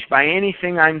changed by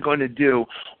anything I'm going to do,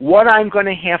 what I'm going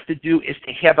to have to do is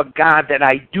to have a God that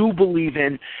I do believe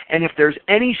in, and if there's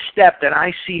any step that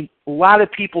I see a lot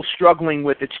of people struggling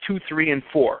with, it's 2, 3, and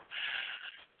 4.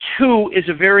 2 is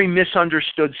a very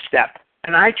misunderstood step.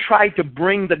 And I tried to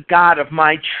bring the God of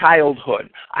my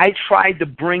childhood. I tried to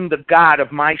bring the God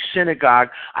of my synagogue.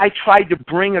 I tried to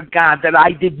bring a God that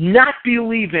I did not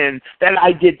believe in, that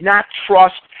I did not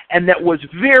trust, and that was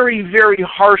very, very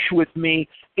harsh with me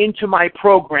into my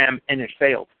program, and it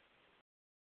failed.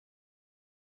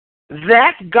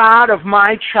 That God of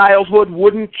my childhood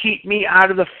wouldn't keep me out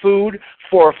of the food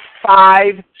for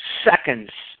 5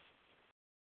 seconds.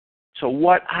 So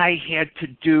what I had to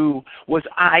do was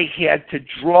I had to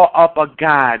draw up a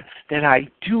God that I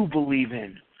do believe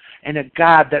in, and a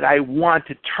God that I want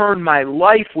to turn my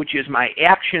life, which is my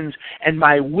actions, and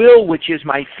my will, which is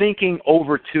my thinking,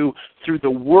 over to through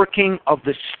the working of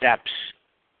the steps.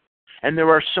 And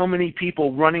there are so many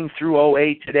people running through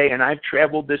OA today, and I've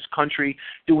traveled this country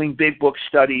doing big book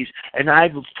studies, and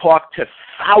I've talked to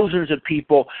thousands of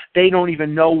people. They don't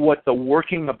even know what the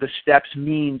working of the steps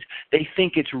means. They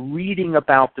think it's reading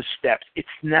about the steps. It's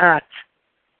not.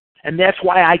 And that's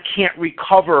why I can't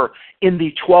recover in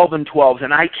the 12 and 12s,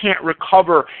 and I can't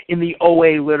recover in the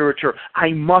OA literature.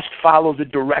 I must follow the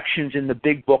directions in the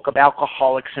big book of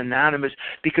Alcoholics Anonymous,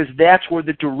 because that's where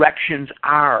the directions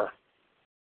are.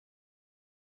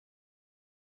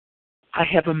 I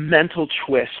have a mental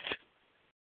twist.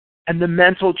 And the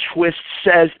mental twist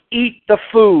says, eat the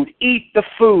food, eat the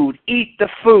food, eat the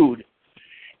food.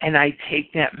 And I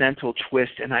take that mental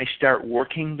twist and I start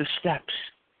working the steps.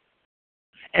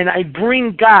 And I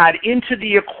bring God into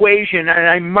the equation, and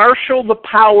I marshal the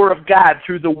power of God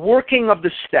through the working of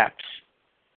the steps.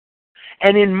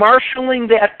 And in marshaling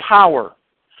that power,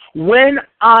 when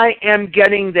I am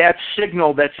getting that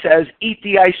signal that says, eat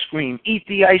the ice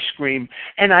cream,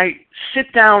 and I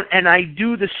sit down and I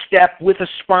do the step with a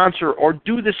sponsor or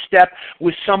do the step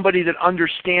with somebody that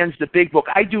understands the big book.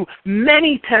 I do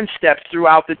many 10 steps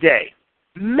throughout the day.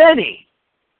 Many.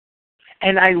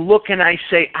 And I look and I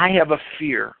say, I have a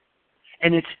fear.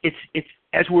 And it's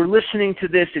as we're listening to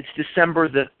this, it's December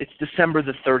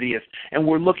the 30th, and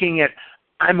we're looking at,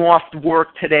 I'm off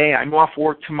work today, I'm off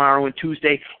work tomorrow and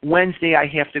Tuesday. Wednesday I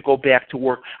have to go back to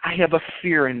work. I have a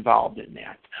fear involved in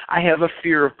that. I have a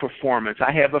fear of performance.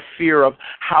 I have a fear of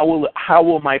how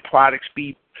will my products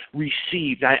be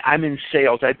received. I'm in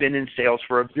sales. I've been in sales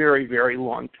for a very, very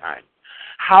long time.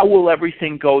 How will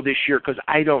everything go this year? Because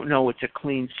I don't know. It's a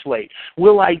clean slate.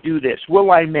 Will I do this?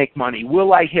 Will I make money?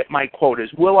 Will I hit my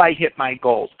quotas? Will I hit my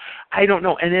goals? I don't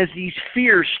know. And as these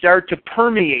fears start to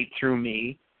permeate through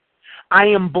me, I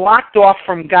am blocked off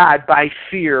from God by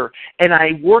fear, and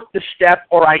I work the step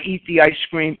or I eat the ice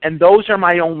cream, and those are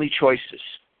my only choices.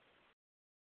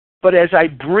 But as I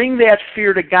bring that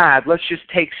fear to God, let's just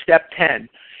take step 10.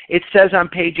 It says on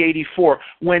page 84,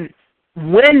 when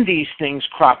these things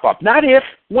crop up, not if,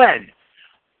 when,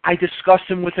 I discuss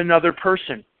them with another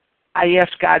person. I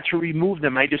ask God to remove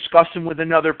them. I discuss them with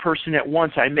another person at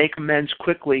once. I make amends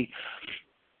quickly.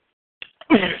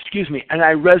 Excuse me, and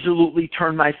I resolutely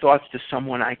turn my thoughts to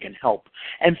someone I can help.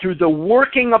 And through the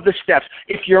working of the steps,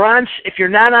 if you're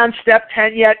not on step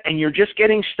 10 yet and you're just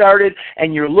getting started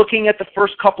and you're looking at the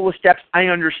first couple of steps, I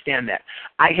understand that.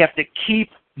 I have to keep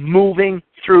moving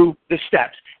through the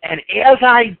steps. And as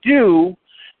I do,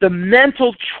 the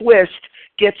mental twist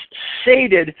gets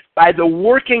sated by the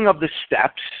working of the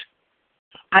steps.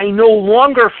 I no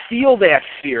longer feel that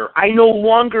fear. I no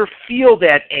longer feel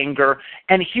that anger.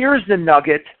 And here's the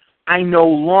nugget. I no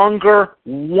longer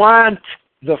want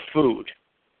the food.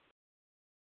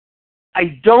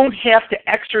 I don't have to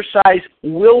exercise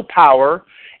willpower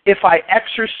if I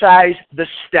exercise the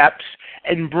steps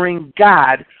and bring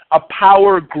God, a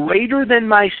power greater than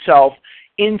myself,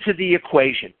 into the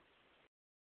equation.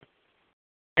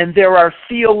 And there are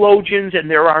theologians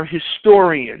and there are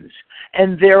historians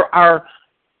and there are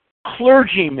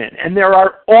clergymen, and there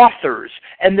are authors,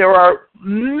 and there are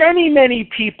many, many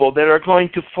people that are going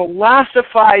to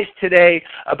philosophize today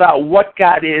about what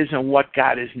God is and what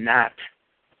God is not.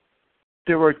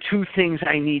 there are two things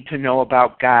I need to know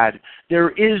about God.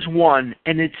 There is one,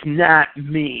 and it's not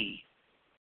me.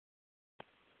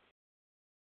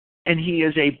 And He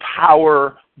is a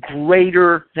power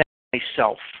greater than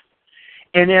myself.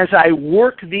 And as I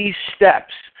work these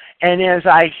steps, and as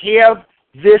I have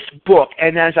this book,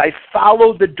 and as I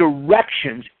follow the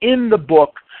directions in the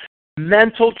book,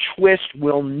 mental twist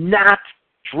will not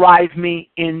drive me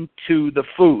into the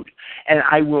food, and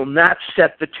I will not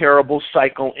set the terrible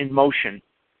cycle in motion.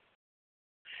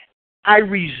 I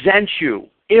resent you.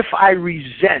 If I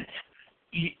resent,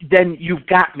 then you've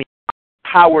got me,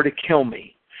 power to kill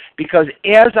me. Because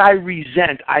as I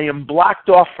resent, I am blocked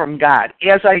off from God.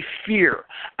 As I fear,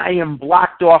 I am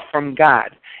blocked off from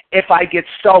God. If I get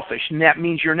selfish, and that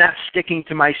means you're not sticking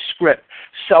to my script,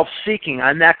 self-seeking,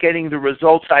 I'm not getting the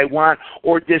results I want,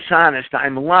 or dishonest,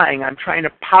 I'm lying, I'm trying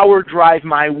to power drive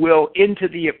my will into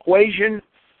the equation,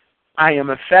 I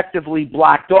am effectively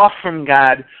blocked off from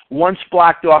God. Once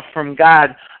blocked off from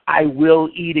God, I will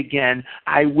eat again.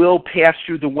 I will pass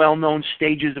through the well-known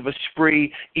stages of a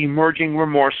spree, emerging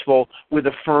remorseful with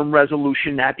a firm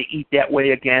resolution not to eat that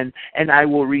way again. And I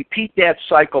will repeat that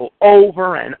cycle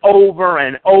over and over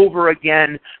and over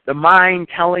again, the mind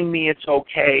telling me it's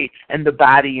okay and the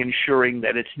body ensuring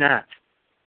that it's not.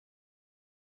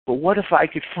 But what if I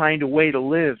could find a way to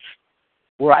live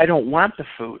where I don't want the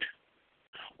food?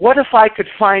 What if I could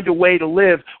find a way to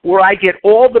live where I get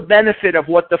all the benefit of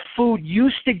what the food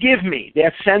used to give me,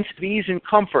 that sense of ease and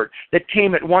comfort that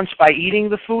came at once by eating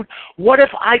the food? What if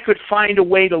I could find a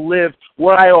way to live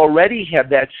where I already have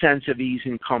that sense of ease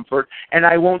and comfort and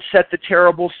I won't set the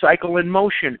terrible cycle in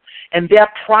motion? And that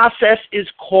process is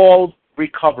called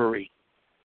recovery.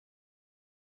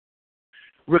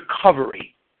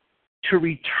 Recovery. To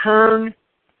return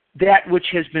that which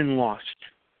has been lost.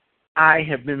 I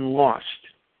have been lost.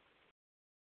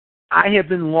 I have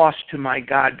been lost to my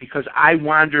God because I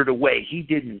wandered away. He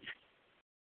didn't.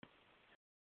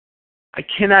 I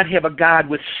cannot have a God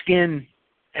with skin,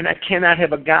 and I cannot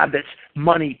have a God that's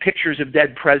money, pictures of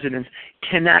dead presidents.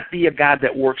 Cannot be a God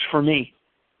that works for me.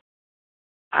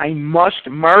 I must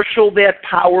marshal that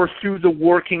power through the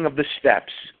working of the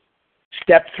steps.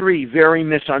 Step 3, very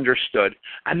misunderstood.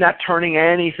 I'm not turning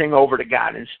anything over to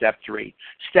God in step 3.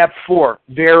 Step 4,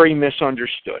 very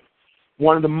misunderstood.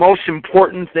 One of the most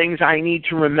important things I need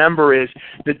to remember is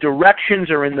the directions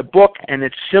are in the book, and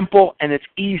it's simple and it's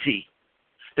easy.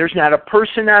 There's not a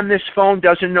person on this phone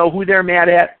doesn't know who they're mad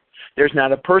at. There's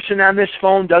not a person on this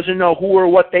phone doesn't know who or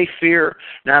what they fear.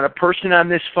 Not a person on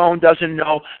this phone doesn't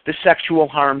know the sexual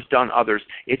harms done others.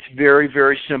 It's very,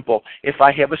 very simple. If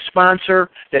I have a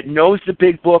sponsor that knows the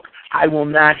big book, I will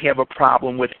not have a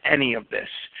problem with any of this.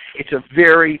 It's a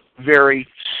very, very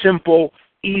simple,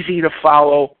 easy to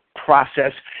follow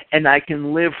process, and I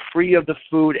can live free of the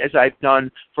food as I've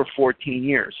done for 14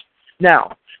 years.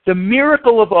 Now, the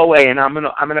miracle of OA, and I'm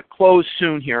gonna close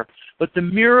soon here, but the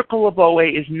miracle of OA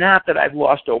is not that I've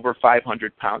lost over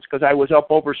 500 pounds, because I was up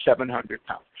over 700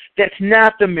 pounds. That's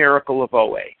not the miracle of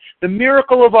OA. The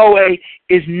miracle of OA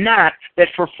is not that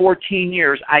for 14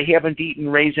 years I haven't eaten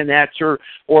Raisinets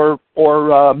or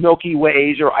Milky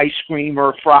Ways or ice cream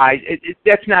or fries.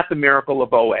 That's not the miracle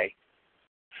of OA.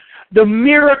 The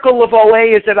miracle of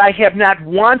OA is that I have not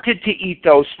wanted to eat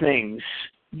those things.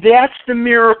 That's the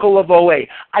miracle of OA.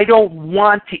 I don't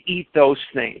want to eat those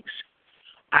things.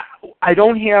 I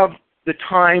don't have the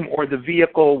time or the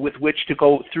vehicle with which to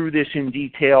go through this in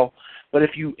detail, but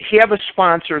if you have a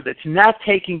sponsor that's not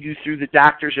taking you through the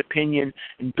doctor's opinion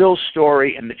and Bill's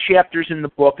story and the chapters in the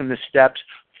book and the steps,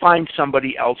 find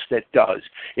somebody else that does.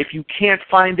 If you can't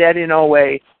find that in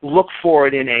OA, look for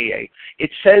it in AA. It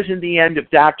says in the end of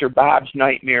Dr. Bob's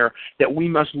Nightmare that we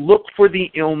must look for the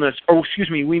illness,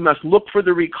 we must look for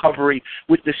the recovery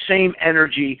with the same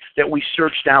energy that we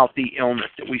searched out the illness,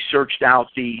 that we searched out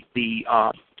the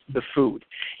food.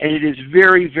 And it is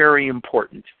very, very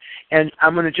important. And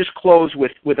I'm going to just close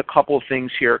with a couple of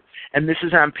things here. And this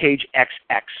is on page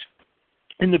XX.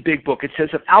 In the big book, it says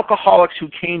of alcoholics who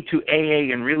came to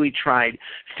AA and really tried,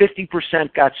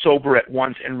 50% got sober at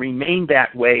once and remained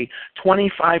that way.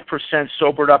 25%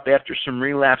 sobered up after some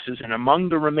relapses, and among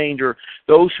the remainder,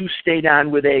 those who stayed on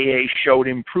with AA showed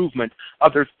improvement.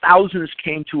 Other thousands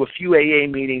came to a few AA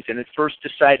meetings and at first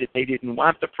decided they didn't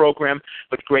want the program,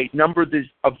 but great number of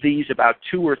these, about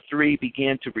 2 or 3,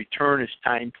 began to return as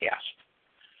time passed.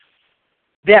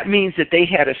 That means that they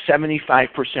had a 75%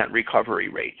 recovery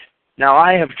rate. Now,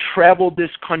 I have traveled this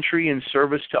country in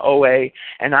service to OA,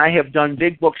 and I have done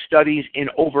big book studies in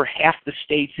over half the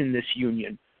states in this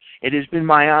union. It has been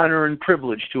my honor and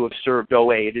privilege to have served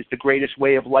OA. It is the greatest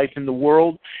way of life in the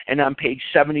world, and on page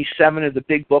 77 of the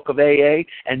big book of AA,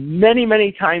 and many,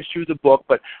 many times through the book,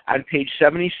 but on page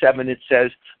 77 it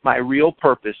says, my real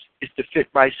purpose is to fit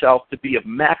myself to be of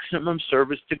maximum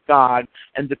service to God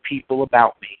and the people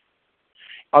about me.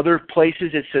 Other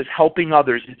places it says helping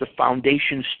others is the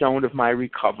foundation stone of my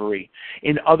recovery.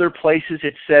 In other places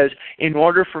it says in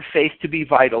order for faith to be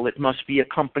vital, it must be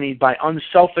accompanied by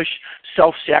unselfish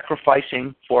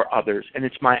self-sacrificing for others, and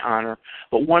it's my honor.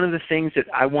 But one of the things that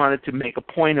I wanted to make a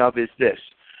point of is this.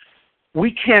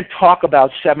 We can't talk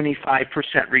about 75%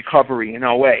 recovery in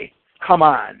OA. Come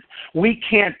on. We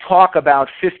can't talk about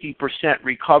 50%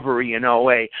 recovery in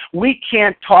OA. We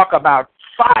can't talk about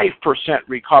 5%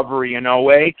 recovery in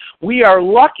OA. We are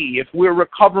lucky if we're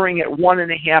recovering at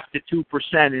 1.5% to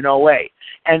 2% in OA.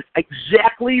 And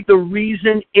exactly the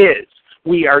reason is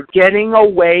we are getting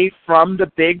away from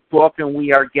the big book and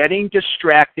we are getting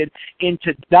distracted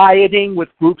into dieting with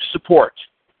group support.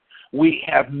 We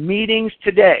have meetings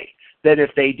today that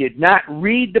if they did not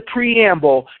read the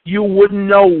preamble, you wouldn't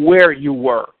know where you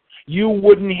were. You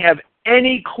wouldn't have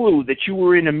any clue that you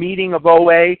were in a meeting of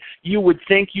OA. You would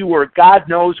think you were God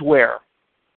knows where.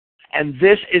 And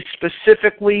this is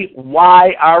specifically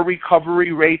why our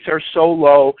recovery rates are so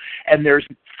low, and there's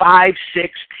 5, 6,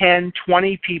 10,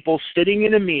 20 people sitting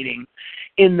in a meeting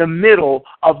in the middle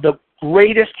of the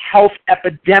greatest health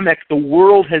epidemic the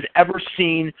world has ever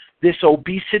seen. This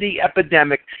obesity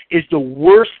epidemic is the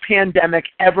worst pandemic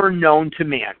ever known to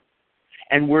man.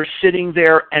 And we're sitting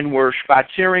there and we're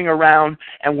spaziering around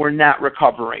and we're not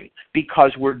recovering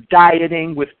because we're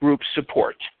dieting with group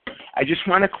support. I just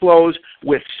want to close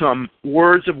with some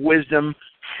words of wisdom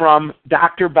from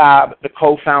Dr. Bob, the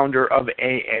co-founder of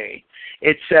AA.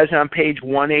 It says on page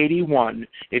 181,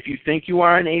 if you think you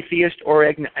are an atheist or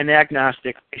an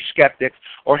agnostic, a skeptic,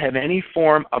 or have any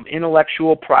form of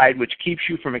intellectual pride which keeps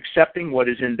you from accepting what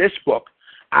is in this book,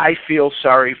 I feel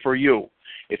sorry for you.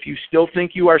 If you still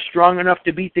think you are strong enough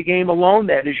to beat the game alone,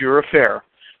 that is your affair.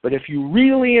 But if you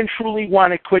really and truly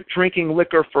want to quit drinking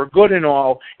liquor for good and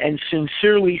all, and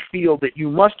sincerely feel that you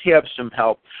must have some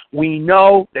help, we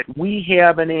know that we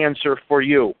have an answer for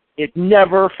you. It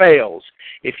never fails.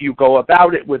 If you go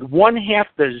about it with 1/2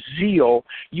 the zeal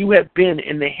you have been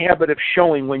in the habit of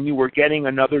showing when you were getting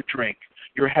another drink,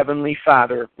 your Heavenly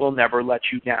Father will never let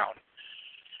you down.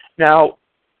 Now,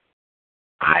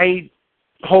 I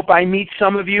hope I meet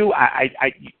some of you.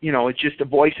 It's just a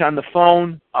voice on the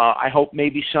phone. I hope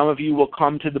maybe some of you will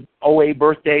come to the OA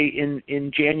birthday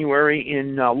in January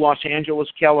in Los Angeles,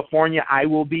 California. I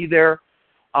will be there.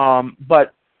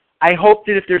 But I hope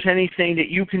that if there's anything that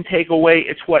you can take away,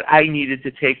 it's what I needed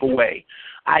to take away.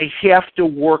 I have to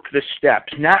work the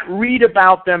steps, not read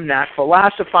about them, not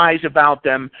philosophize about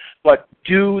them, but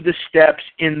do the steps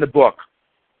in the book.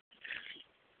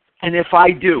 And if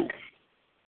I do,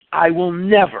 I will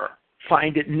never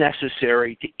find it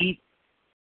necessary to eat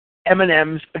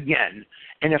M&Ms again.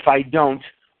 And if I don't,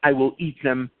 I will eat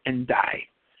them and die.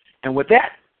 And with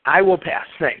that, I will pass.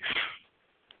 Thanks.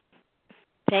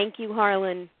 Thank you,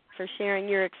 Harlan, for sharing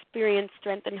your experience,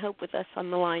 strength, and hope with us on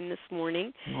the line this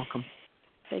morning. You're welcome.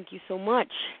 Thank you so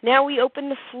much. Now we open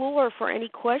the floor for any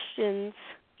questions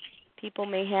people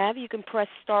may have. You can press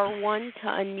 *1 to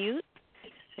unmute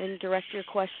and direct your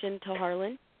question to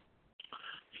Harlan.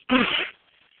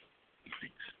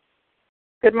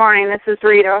 Good morning. This is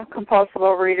Rita, compulsive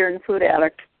overeater and food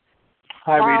addict.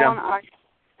 Hi, Rita.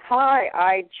 Hi.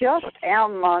 I just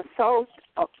am so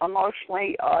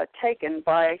emotionally taken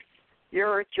by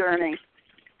your journey,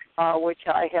 which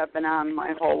I have been on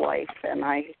my whole life. And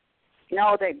I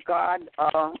know that God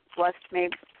blessed me.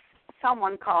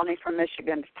 Someone called me from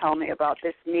Michigan to tell me about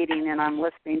this meeting, and I'm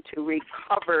listening to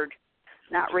recovered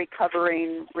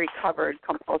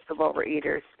compulsive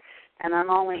overeaters. And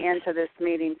I'm only into this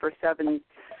meeting for 7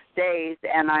 days,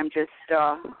 and I'm just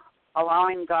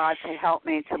allowing God to help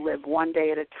me to live one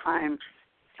day at a time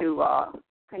to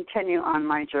continue on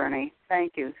my journey.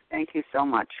 Thank you. Thank you so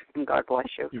much, and God bless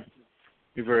you.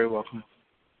 You're very welcome.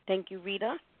 Thank you,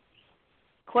 Rita.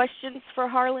 Questions for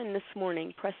Harlan this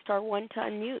morning? Press *1 to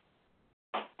unmute.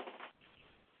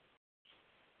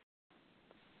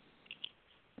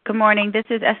 Good morning. This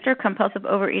is Esther, compulsive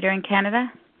overeater in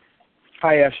Canada.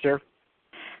 Hi, Esther.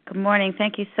 Good morning.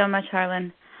 Thank you so much,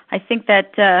 Harlan. I think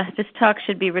that this talk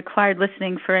should be required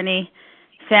listening for any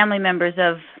family members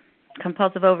of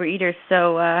compulsive overeaters.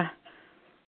 So,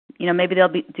 maybe they'll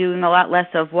be doing a lot less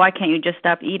of why can't you just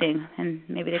stop eating, and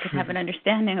maybe they could have an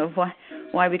understanding of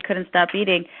why we couldn't stop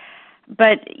eating.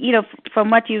 But from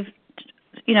what you've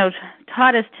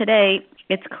taught us today,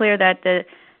 it's clear that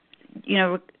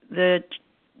the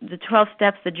 12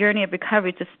 steps, the journey of recovery.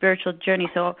 It's a spiritual journey,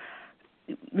 so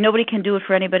nobody can do it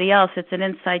for anybody else. It's an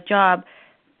inside job.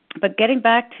 But getting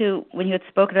back to when you had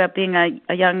spoken about being a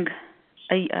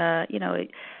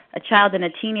child and a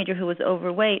teenager who was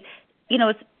overweight,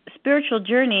 it's a spiritual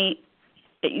journey.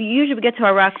 Usually we get to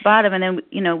our rock bottom, and then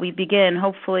we begin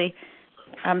hopefully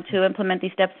to implement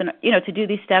these steps and to do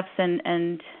these steps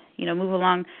and move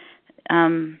along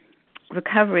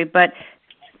recovery. But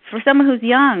for someone who's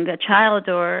young, a child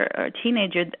or a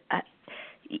teenager,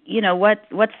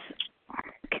 what's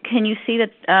can you see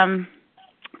that?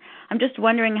 I'm just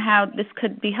wondering how this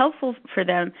could be helpful for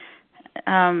them.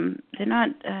 They're not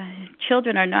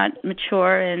children are not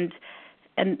mature, and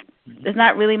there's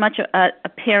not really much a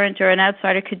parent or an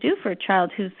outsider could do for a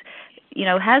child who's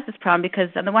has this problem, because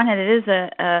on the one hand it is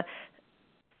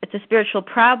it's a spiritual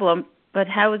problem, but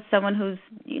how is someone who's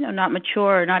not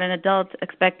mature or not an adult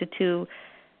expected to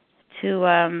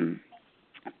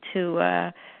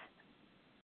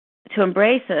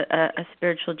embrace a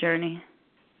spiritual journey?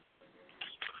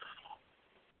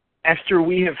 Esther,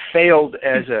 we have failed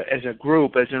as a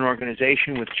group, as an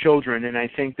organization with children, and I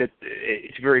think that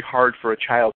it's very hard for a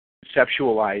child to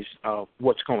conceptualize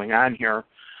what's going on here.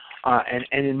 And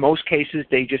in most cases,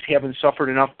 they just haven't suffered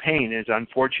enough pain, as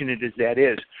unfortunate as that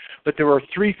is. But there are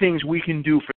 3 things we can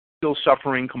do for still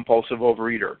suffering compulsive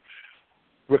overeater: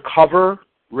 recover,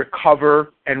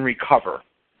 recover, and recover.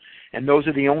 And those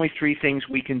are the only 3 things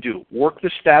we can do. Work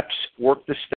the steps, work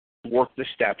the steps, work the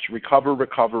steps, recover,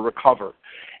 recover, recover.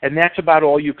 And that's about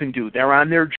all you can do. They're on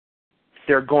their journey.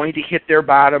 They're going to hit their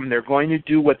bottom. They're going to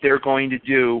do what they're going to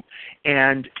do.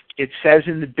 And it says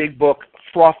in the big book,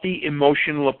 frothy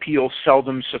emotional appeal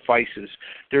seldom suffices.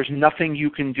 There's nothing you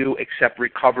can do except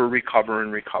recover, recover,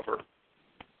 and recover.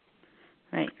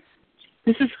 Right.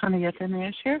 This is Hanayeta. May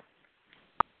I share?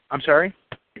 I'm sorry?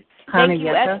 Thank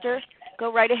you, Esther.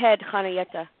 Go right ahead,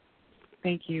 Hanayeta.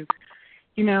 Thank you.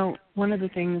 One of the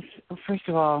things, first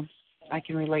of all, I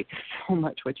can relate to so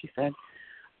much what you said.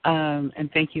 And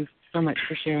thank you so much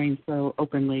for sharing so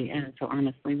openly and so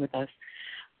honestly with us.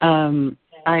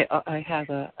 I have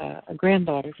a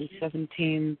granddaughter who's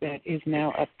 17 that is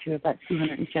now up to about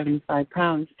 275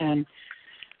 pounds, and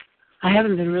I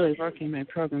haven't been really working my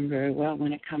program very well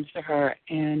when it comes to her.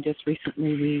 And just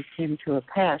recently we came to a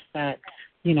pass that,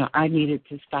 I needed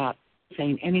to stop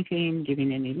saying anything,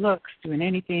 giving any looks, doing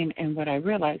anything. And what I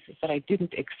realized is that I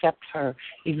didn't accept her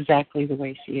exactly the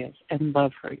way she is and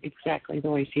love her exactly the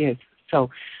way she is. So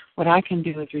what I can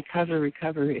do is recover,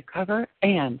 recover, recover,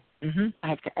 and I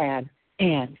have to add,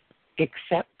 and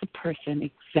accept the person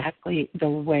exactly the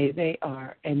way they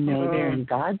are and know they're in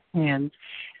God's hands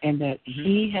and that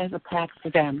He has a path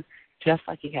for them just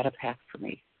like He had a path for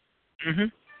me.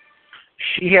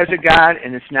 She has a God,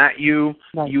 and it's not you.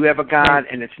 Right. You have a God,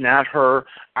 and it's not her.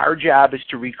 Our job is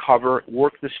to recover,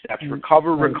 work the steps,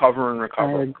 recover, recover, and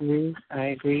recover. I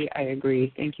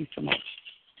agree. Thank you so much.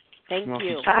 Thank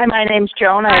you. Hi, my name's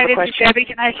Joan. I have a question. Debbie,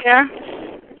 can I share?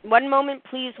 One moment,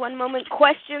 please. 1 moment.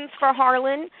 Questions for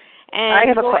Harlan? And I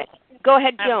have a question. Go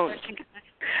ahead, Joan.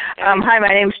 Hi, my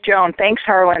name's Joan. Thanks,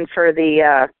 Harlan, for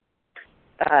the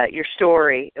your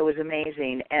story. It was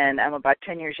amazing, and I'm about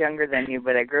 10 years younger than you,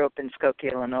 but I grew up in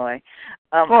Skokie, Illinois.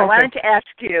 I wanted to ask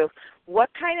you, what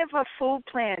kind of a food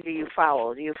plan do you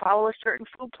follow? Do you follow a certain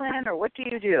food plan, or what do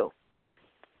you do?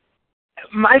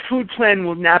 My food plan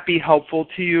will not be helpful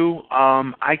to you.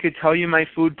 I could tell you my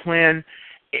food plan.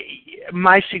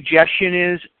 My suggestion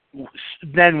is,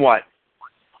 then what?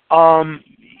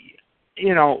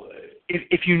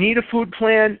 If you need a food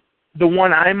plan, the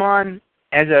one I'm on,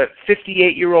 as a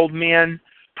 58-year-old man,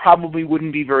 probably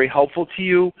wouldn't be very helpful to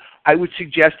you. I would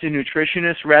suggest a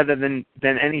nutritionist rather than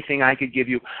anything I could give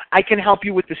you. I can help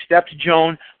you with the steps,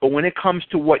 Joan, but when it comes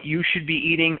to what you should be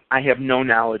eating, I have no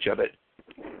knowledge of it.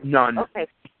 None. Okay.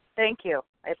 Thank you.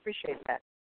 I appreciate that.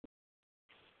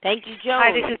 Thank you, Joan.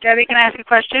 Hi, this is Debbie. Can I ask a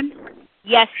question?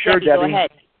 Yes, sure, Debbie. Go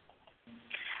ahead.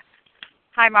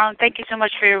 Hi, Marlon. Thank you so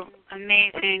much for your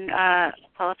amazing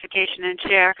qualification and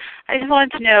share. I just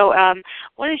wanted to know,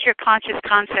 what is your conscious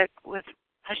contact with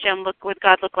Hashem with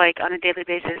God look like on a daily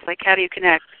basis? Like, how do you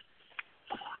connect?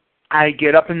 I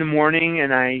get up in the morning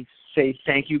and I say,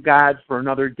 thank you, God, for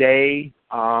another day.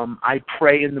 I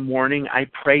pray in the morning. I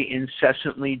pray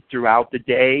incessantly throughout the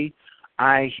day.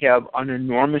 I have an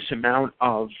enormous amount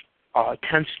of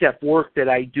 10-step work that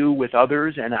I do with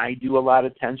others, and I do a lot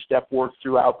of 10-step work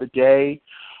throughout the day.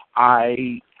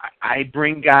 I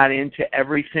bring God into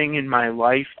everything in my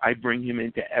life. I bring Him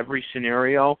into every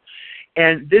scenario.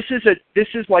 And this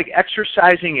is like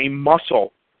exercising a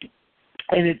muscle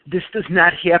And this does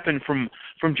not happen from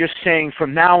just saying,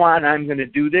 from now on, I'm going to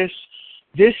do this.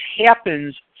 This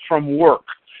happens from work,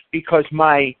 because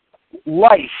my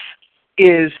life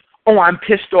is, oh, I'm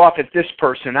pissed off at this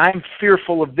person, I'm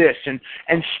fearful of this, and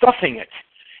stuffing it.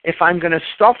 If I'm going to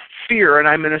stuff fear and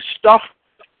I'm going to stuff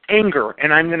anger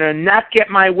and I'm going to not get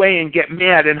my way and get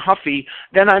mad and huffy,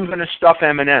 then I'm going to stuff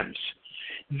M&Ms.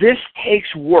 This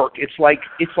takes work. It's like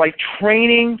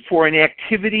training for an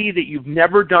activity that you've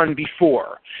never done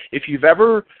before. If you've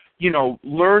ever,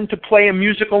 learned to play a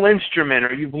musical instrument,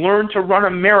 or you've learned to run a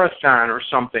marathon or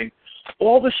something,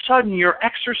 all of a sudden you're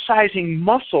exercising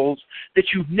muscles that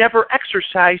you've never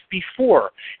exercised before.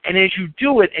 And as you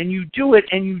do it and you do it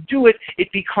and you do it,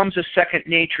 it becomes a second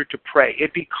nature to pray.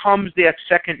 It becomes that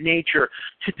second nature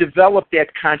to develop that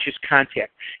conscious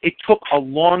contact. It took a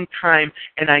long time,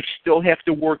 and I still have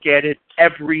to work at it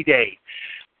every day.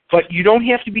 But you don't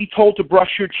have to be told to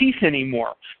brush your teeth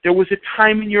anymore. There was a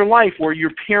time in your life where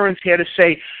your parents had to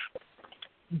say,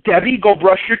 Debbie, go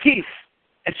brush your teeth.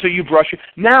 And so you brush it.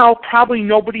 Now, probably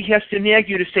nobody has to nag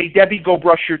you to say, Debbie, go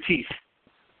brush your teeth.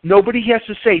 Nobody has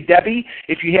to say, Debbie,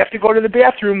 if you have to go to the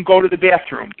bathroom, go to the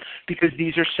bathroom, because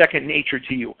these are second nature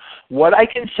to you. What I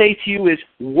can say to you is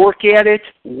work at it,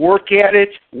 work at it,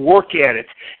 work at it.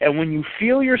 And when you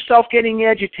feel yourself getting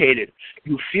agitated,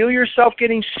 you feel yourself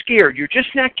getting scared, you're just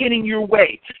not getting your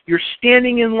way, you're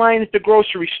standing in line at the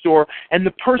grocery store, and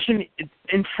the person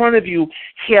in front of you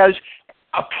has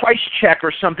a price check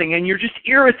or something, and you're just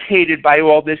irritated by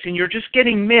all this, and you're just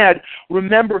getting mad,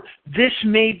 remember, this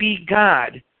may be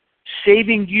God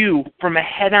saving you from a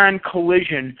head-on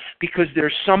collision, because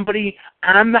there's somebody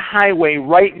on the highway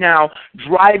right now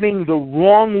driving the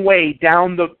wrong way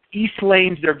down the east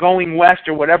lanes, they're going west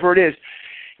or whatever it is.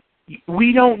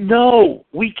 We don't know.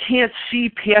 We can't see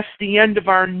past the end of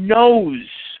our nose.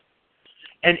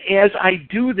 And as I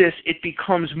do this, it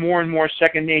becomes more and more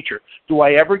second nature. Do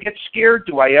I ever get scared?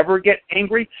 Do I ever get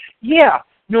angry? Yeah.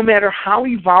 No matter how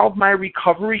evolved my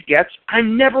recovery gets,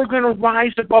 I'm never going to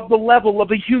rise above the level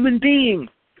of a human being.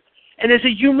 And as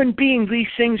a human being, these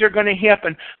things are going to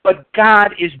happen. But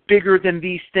God is bigger than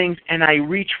these things, and I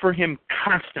reach for Him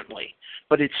constantly.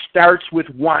 But it starts with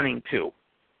wanting to.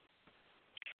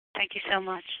 Thank you so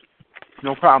much.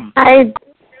 No problem.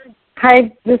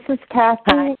 Hi, this is Kathy.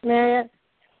 Hi. Marriott.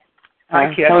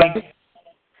 Hi, Kathy.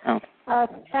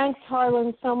 Thanks,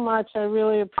 Harlan, so much. I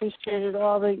really appreciated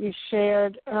all that you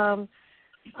shared. I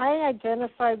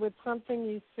identified with something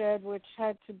you said, which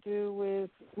had to do with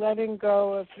letting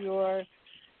go of your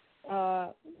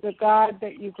the God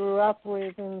that you grew up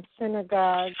with in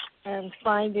synagogue and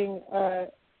finding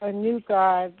a new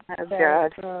God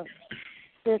that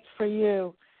fits for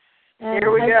you. And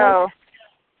here we go.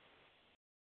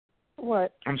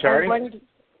 What? I'm sorry?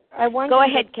 I wondered Go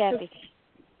ahead, Kathy.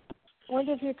 I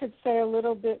wonder if you could say a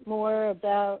little bit more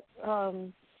about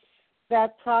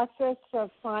that process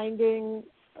of finding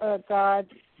a God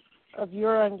of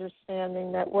your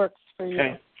understanding that works for you.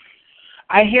 Okay.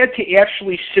 I had to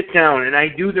actually sit down, and I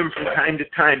do them from time to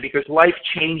time because life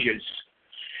changes.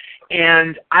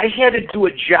 And I had to do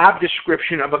a job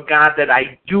description of a God that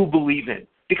I do believe in,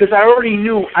 because I already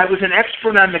knew I was an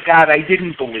expert on the God I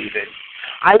didn't believe in.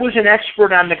 I was an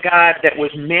expert on the God that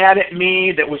was mad at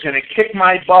me, that was going to kick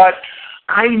my butt.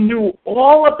 I knew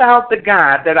all about the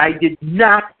God that I did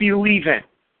not believe in.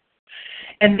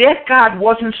 And that God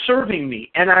wasn't serving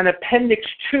me. And on Appendix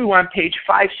 2 on page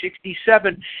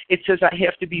 567, it says I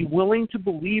have to be willing to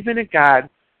believe in a God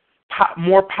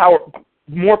more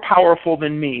powerful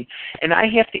than me. And I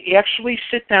have to actually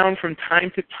sit down from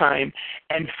time to time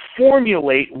and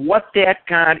formulate what that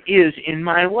God is in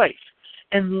my life.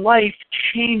 And life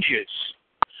changes.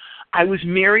 I was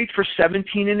married for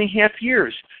 17 and a half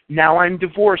years. Now I'm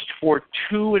divorced for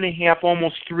 2.5,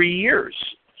 almost 3 years.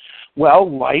 Well,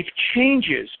 life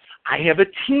changes. I have a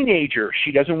teenager.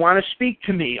 She doesn't want to speak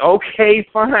to me. Okay,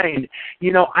 fine.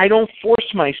 I don't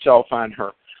force myself on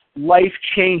her. Life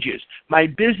changes. My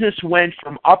business went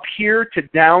from up here to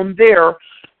down there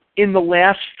in the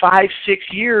last 5, 6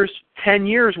 years, 10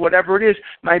 years, whatever it is.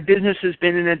 My business has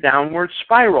been in a downward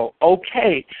spiral.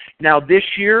 Okay. Now this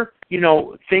year,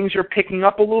 things are picking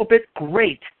up a little bit.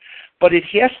 Great. But it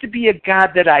has to be a God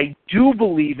that I do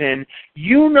believe in.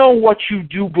 You know what you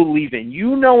do believe in.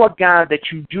 You know a God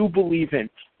that you do believe in.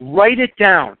 Write it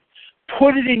down.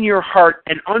 Put it in your heart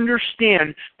and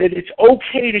understand that it's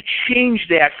okay to change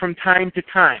that from time to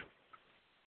time.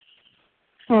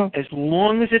 As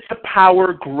long as it's a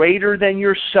power greater than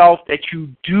yourself that you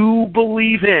do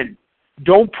believe in.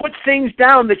 Don't put things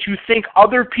down that you think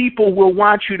other people will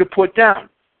want you to put down.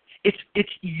 It's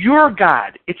your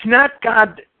God. It's not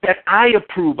God that I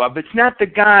approve of. It's not the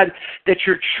God that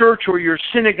your church or your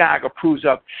synagogue approves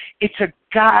of. It's a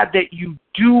God that you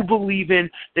do believe in,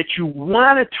 that you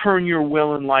want to turn your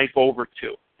will and life over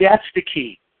to. That's the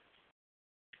key.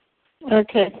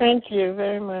 Okay, thank you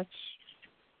very much.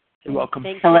 You're welcome.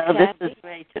 Hello, this is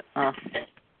Rachel.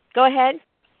 Go ahead.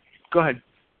 Go ahead.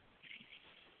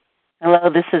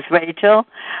 Hello, this is Rachel.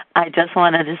 I just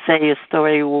wanted to say your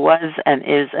story was and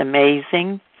is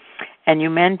amazing. And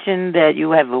you mentioned that you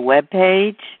have a web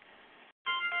page.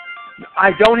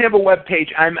 I don't have a web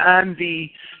page. I'm on the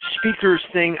speakers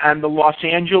thing on the Los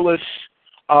Angeles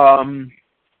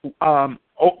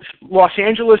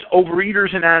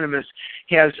Overeaters Anonymous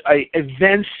has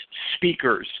events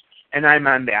speakers, and I'm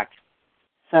on that.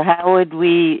 So how would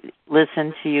we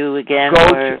listen to you again?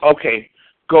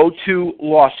 Go to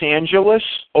Los Angeles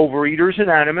Overeaters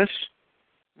Anonymous.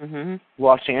 Mm-hmm.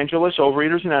 Los Angeles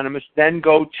Overeaters Anonymous. Then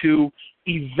go to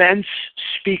Events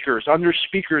Speakers. Under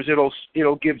Speakers, it'll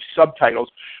give subtitles.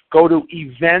 Go to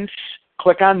Events,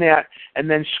 click on that, and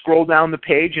then scroll down the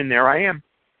page, and there I am.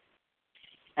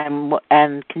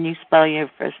 And can you spell your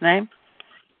first name?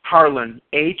 Harlan,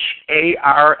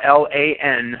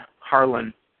 Harlan.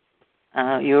 Harlan.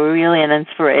 You're really an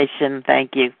inspiration.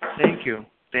 Thank you. Thank you.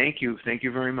 Thank you. Thank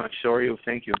you very much. Sorry.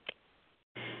 Thank you.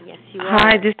 Yes, you are.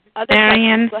 Hi, this is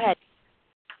Marian. Go ahead.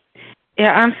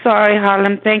 Yeah, I'm sorry,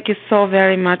 Harlan. Thank you so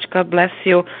very much. God bless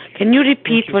you. Can you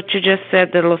repeat what you just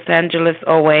said, the Los Angeles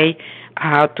OA,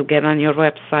 how to get on your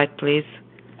website, please?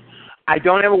 I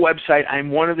don't have a website. I'm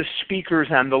one of the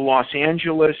speakers on the Los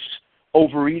Angeles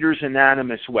Overeaters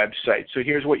Anonymous website. So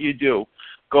here's what you do.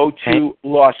 Go to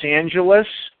Los Angeles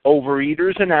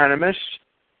Overeaters Anonymous,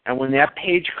 and when that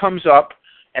page comes up,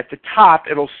 at the top,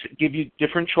 it'll give you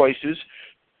different choices,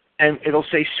 and it'll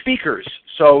say speakers.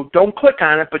 So don't click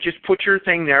on it, but just put your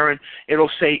thing there, and it'll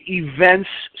say events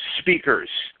speakers.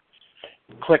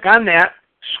 Click on that,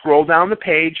 scroll down the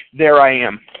page, there I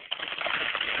am.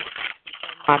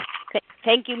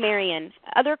 Thank you, Marian.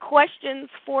 Other questions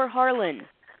for Harlan?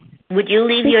 Would you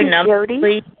leave your number,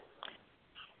 please?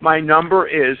 My number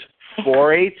is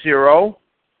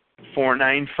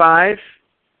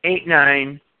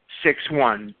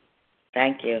 480-495-8961.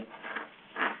 Thank you.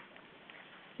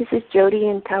 This is Jody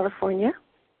in California.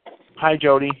 Hi,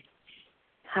 Jody.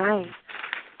 Hi.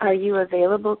 Are you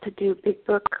available to do Big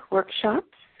Book workshops?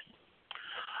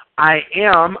 I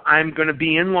am. I'm going to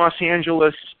be in Los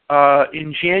Angeles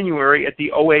in January at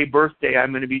the OA birthday.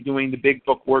 I'm going to be doing the Big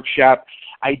Book workshop.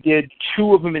 I did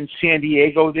 2 of them in San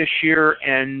Diego this year,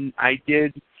 and I'm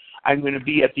going to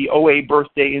be at the OA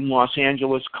birthday in Los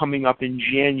Angeles coming up in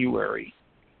January.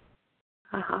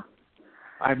 Uh-huh.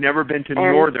 I've never been to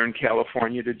Northern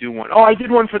California to do one. Oh, I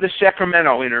did one for the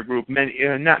Sacramento intergroup,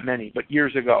 not many, but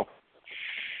years ago.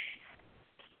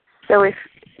 So if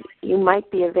you might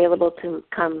be available to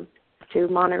come to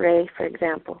Monterey, for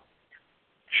example.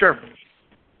 Sure.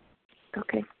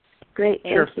 Okay. Great.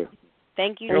 Sure. Thank you.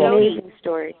 Thank you, An Jody. amazing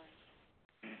story.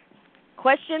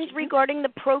 Questions regarding the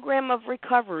program of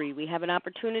recovery? We have an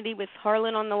opportunity with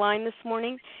Harlan on the line this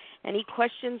morning. Any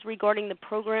questions regarding the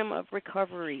program of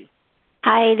recovery?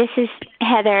 Hi, this is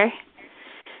Heather.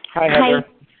 Hi, Heather.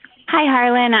 Hi,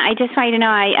 Harlan. I just want you to know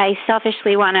I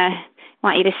selfishly want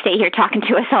you to stay here talking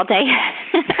to us all day.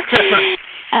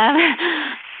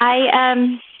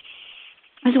 I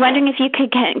was wondering if you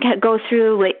could go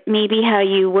through maybe how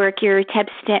you work your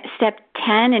step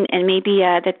 10, and maybe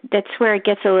that's where it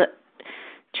gets a little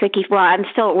tricky. Well, I'm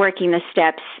still working the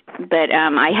steps, but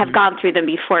I have gone through them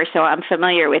before, so I'm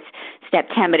familiar with step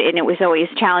 10, and it was always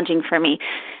challenging for me.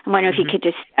 I'm wondering if you could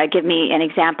just give me an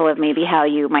example of maybe how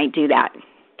you might do that.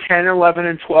 10, 11,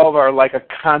 and 12 are like a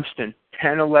constant.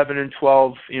 10, 11, and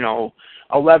 12,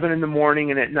 11 in the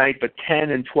morning and at night, but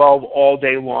 10 and 12 all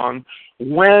day long.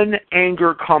 When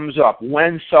anger comes up,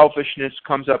 when selfishness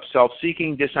comes up,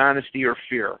 self-seeking, dishonesty, or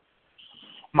fear,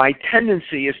 my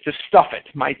tendency is to stuff it.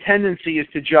 My tendency is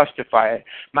to justify it.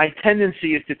 My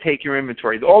tendency is to take your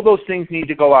inventory. All those things need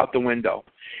to go out the window.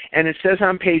 And it says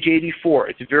on page 84,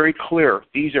 it's very clear.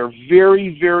 These are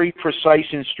very, very precise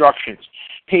instructions.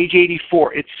 Page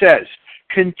 84, it says,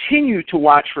 continue to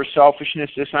watch for selfishness,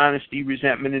 dishonesty,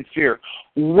 resentment, and fear.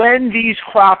 When these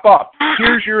crop up,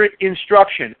 here's your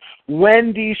instruction.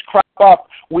 When these crop up,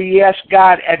 we ask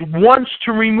God at once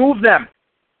to remove them.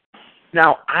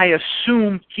 Now, I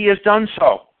assume He has done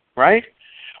so, right?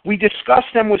 We discuss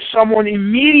them with someone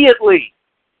immediately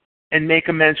and make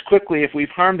amends quickly if we've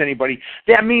harmed anybody.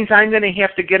 That means I'm going to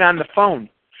have to get on the phone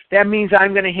that means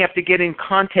I'm going to have to get in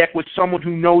contact with someone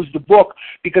who knows the book,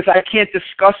 because I can't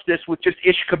discuss this with just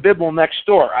Ish Kabibble next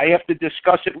door. I have to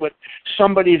discuss it with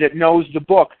somebody that knows the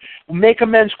book. Make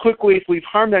amends quickly if we've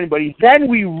harmed anybody. Then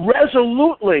we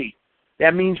resolutely,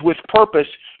 that means with purpose,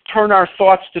 turn our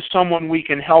thoughts to someone we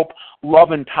can help.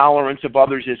 Love and tolerance of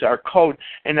others is our code.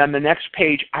 And on the next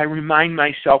page, I remind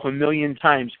myself 1,000,000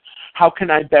 times, how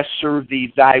can I best serve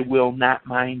thee? Thy will, not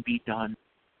mine, be done.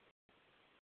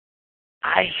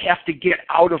 I have to get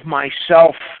out of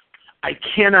myself. I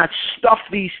cannot stuff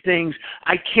these things.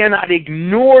 I cannot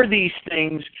ignore these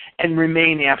things and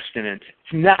remain abstinent.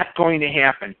 It's not going to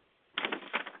happen.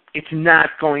 It's not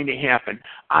going to happen.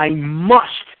 I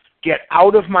must get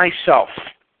out of myself.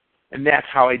 And that's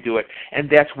how I do it. And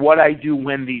that's what I do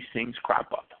when these things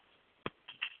crop up.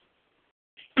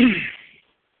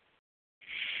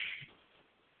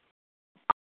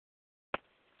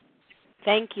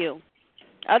 Thank you.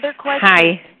 Other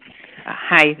questions?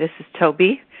 Hi, this is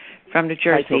Toby from New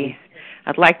Jersey. Hi, Toby.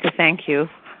 I'd like to thank you.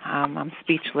 I'm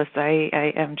speechless. I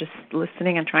am just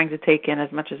listening and trying to take in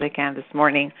as much as I can this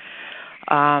morning.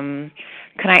 Can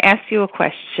I ask you a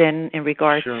question in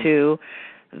regard to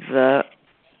the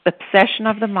obsession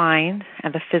of the mind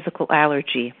and the physical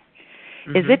allergy?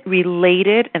 Mm-hmm. Is it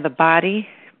related in the body?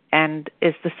 And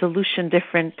is the solution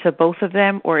different to both of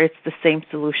them, or it's the same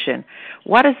solution?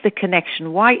 What is the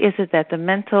connection? Why is it that the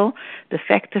mental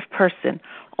defective person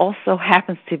also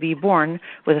happens to be born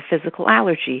with a physical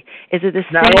allergy? Is it the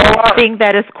same thing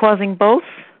that is causing both?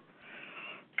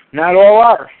 Not all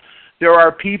are. There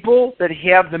are people that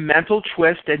have the mental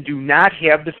twist and do not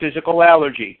have the physical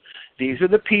allergy. These are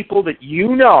the people that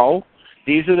you know.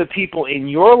 These are the people in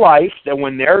your life that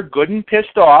when they're good and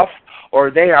pissed off, or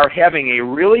they are having a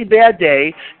really bad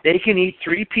day, they can eat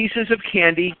 3 pieces of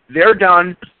candy, they're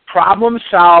done, problem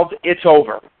solved, it's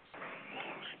over.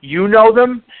 You know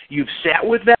them, you've sat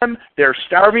with them, they're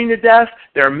starving to death,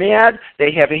 they're mad,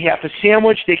 they have a half a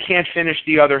sandwich, they can't finish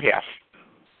the other half.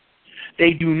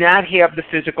 They do not have the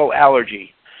physical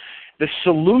allergy. The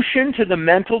solution to the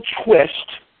mental twist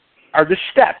are the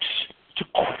steps to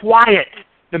quiet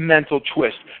the mental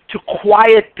twist, to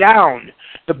quiet down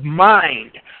the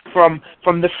mind from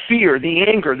the fear, the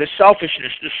anger, the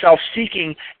selfishness, the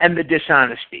self-seeking, and the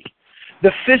dishonesty.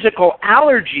 The physical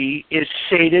allergy is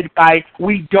sated by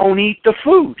we don't eat the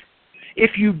food.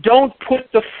 If you don't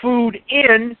put the food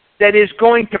in that is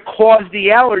going to cause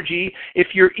the allergy, if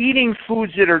you're eating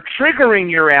foods that are triggering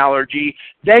your allergy,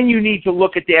 then you need to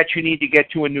look at that. You need to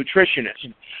get to a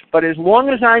nutritionist. But as long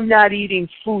as I'm not eating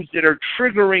foods that are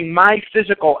triggering my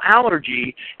physical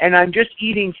allergy, and I'm just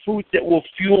eating foods that will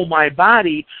fuel my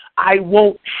body, I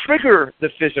won't trigger the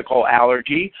physical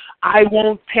allergy. I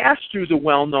won't pass through the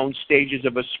well-known stages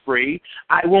of a spree.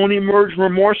 I won't emerge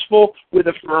remorseful with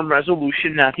a firm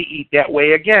resolution not to eat that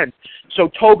way again. So,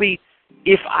 Toby,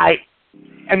 if I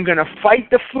am going to fight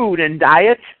the food and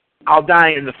diet, I'll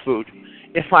die in the food.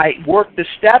 If I work the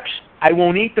steps, I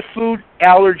won't eat the food,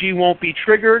 allergy won't be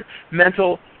triggered,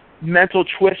 mental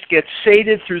twist gets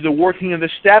sated through the working of the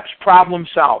steps, problem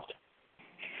solved.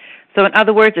 So in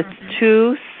other words, it's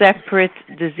 2 separate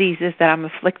diseases that I'm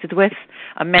afflicted with,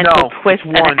 a mental twist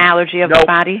and an allergy of the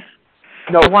body?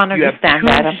 No, I want to understand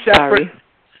that. I'm sorry.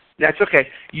 That's okay.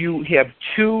 You have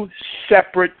 2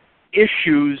 separate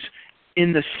issues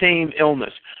in the same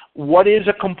illness. What is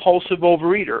a compulsive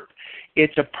overeater?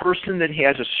 It's a person that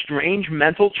has a strange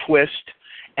mental twist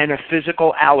and a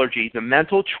physical allergy. The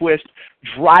mental twist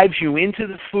drives you into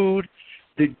the food.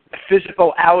 The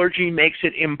physical allergy makes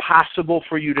it impossible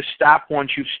for you to stop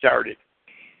once you've started.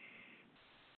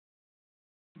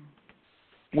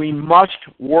 We must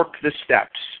work the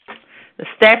steps.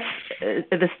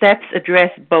 The steps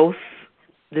address both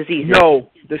diseases. No.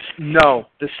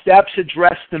 The steps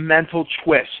address the mental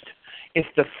twist. If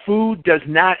the food does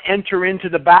not enter into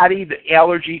the body, the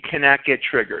allergy cannot get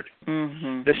triggered.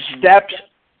 Mm-hmm. The steps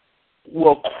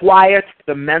will quiet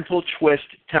the mental twist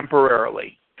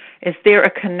temporarily. Is there a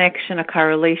connection, a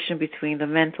correlation between the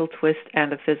mental twist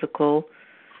and the physical?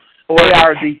 They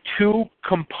are the 2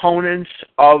 components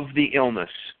of the illness.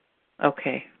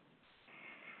 Okay.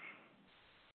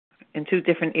 In 2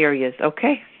 different areas.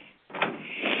 Okay.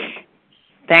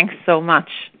 Thanks so much.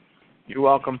 You're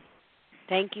welcome.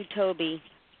 Thank you, Toby,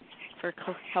 for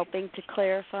helping to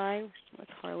clarify with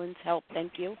Harlan's help.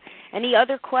 Thank you. Any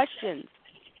other questions?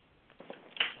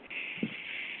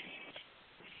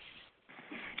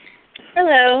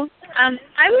 Hello.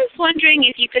 I was wondering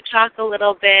if you could talk a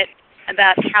little bit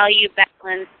about how you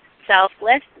balance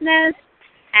selflessness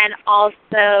and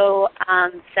also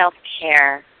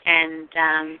self-care. And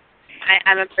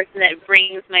I'm a person that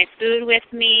brings my food with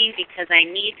me because I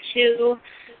need to.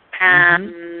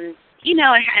 You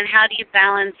know, and how do you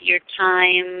balance your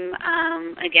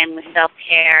time, again, with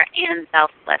self-care and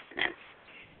selflessness?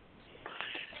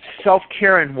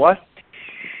 Self-care and what?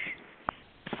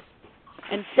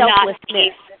 And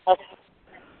selflessness.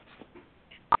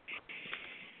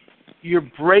 You're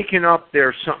breaking up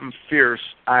there something fierce.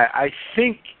 I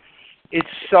think it's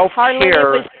self-care. Harlan, it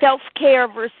was self-care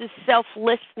versus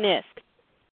selflessness.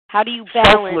 How do you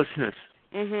balance?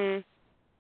 Selflessness.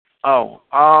 Oh,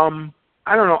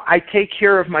 I don't know. I take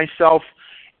care of myself,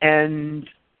 and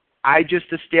I just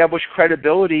establish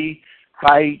credibility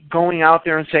by going out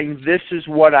there and saying, this is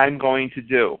what I'm going to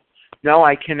do. No,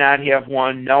 I cannot have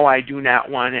one. No, I do not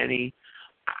want any.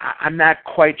 I'm not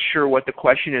quite sure what the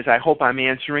question is. I hope I'm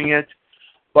answering it.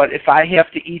 But if I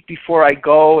have to eat before I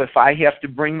go, if I have to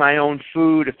bring my own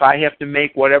food, if I have to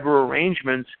make whatever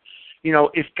arrangements, you know,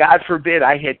 if God forbid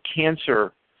I had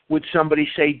cancer, would somebody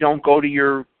say, don't go to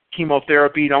your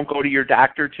chemotherapy, don't go to your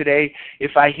doctor today?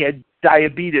 If I had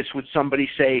diabetes, would somebody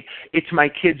say, it's my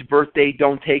kid's birthday,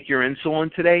 don't take your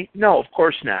insulin today? No, of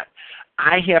course not.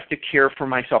 I have to care for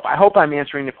myself. I hope I'm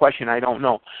answering the question. I don't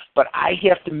know. But I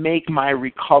have to make my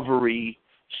recovery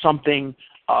something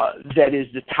that is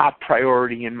the top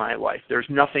priority in my life. There's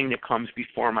nothing that comes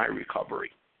before my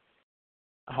recovery.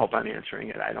 I hope I'm answering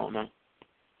it. I don't know.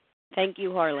 Thank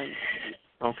you, Harlan.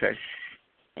 Okay.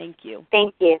 Thank you.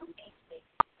 Thank you.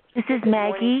 This is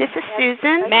Maggie. This is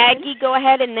Susan. Maggie, go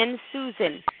ahead, and then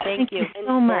Susan. Thank you.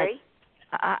 So much.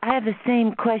 I have the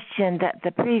same question that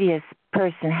the previous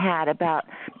person had about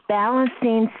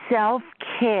balancing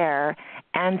self-care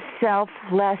and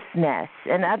selflessness.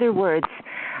 In other words,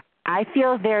 I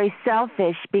feel very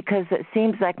selfish because it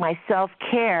seems like my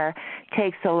self-care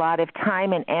takes a lot of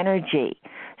time and energy.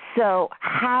 So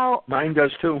how... Mine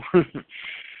does too.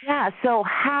 Yeah, so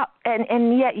how...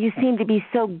 And yet you seem to be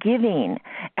so giving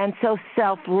and so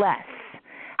selfless.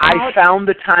 I found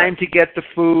the time to get the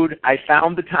food. I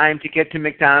found the time to get to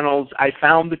McDonald's. I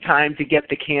found the time to get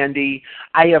the candy.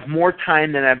 I have more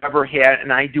time than I've ever had,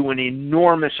 and I do an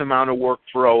enormous amount of work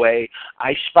for OA.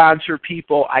 I sponsor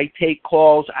people. I take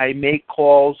calls. I make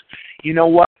calls. You know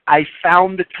what? I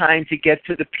found the time to get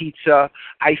to the pizza.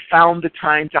 I found the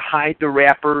time to hide the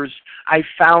wrappers. I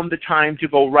found the time to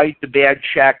go write the bad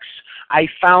checks. I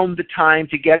found the time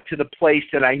to get to the place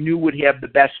that I knew would have the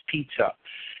best pizza.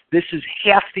 This is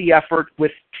half the effort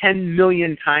with 10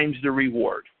 million times the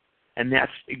reward. And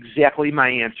that's exactly my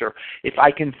answer. If I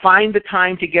can find the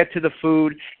time to get to the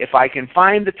food, if I can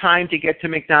find the time to get to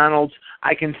McDonald's,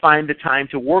 I can find the time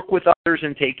to work with others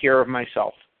and take care of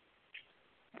myself.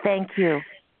 Thank you.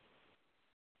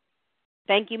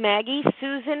 Thank you, Maggie.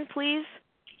 Susan, please.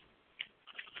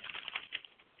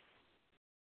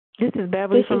 This is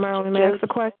Beverly from Maryland. May I ask a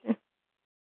question?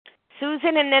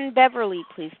 Susan and then Beverly,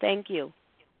 please. Thank you.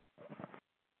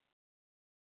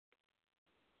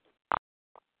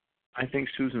 I think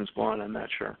Susan's gone. I'm not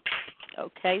sure.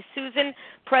 Okay. Susan,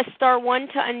 press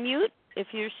 *1 to unmute if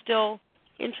you're still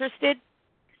interested.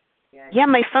 Yeah,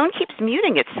 my phone keeps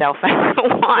muting itself. I don't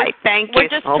know why. Thank you. We're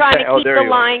just trying to keep the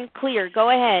line clear.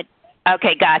 Go ahead.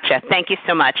 Okay, gotcha. Thank you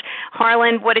so much.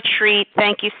 Harlan, what a treat.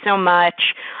 Thank you so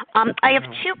much. I have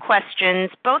two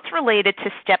questions, both related to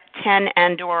step 10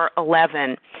 and or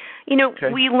 11. You know,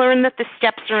 we learned that the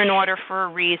steps are in order for a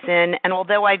reason, and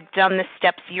although I've done the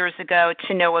steps years ago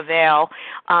to no avail,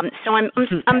 so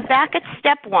I'm back at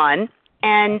step 1,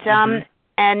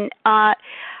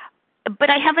 but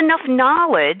I have enough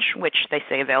knowledge, which they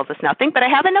say avails us nothing, but I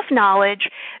have enough knowledge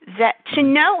that to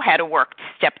know how to work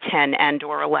step 10 and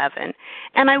or 11.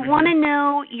 And I want to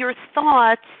know your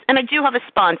thoughts, and I do have a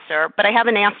sponsor, but I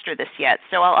haven't asked her this yet,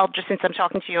 so I'll just, since I'm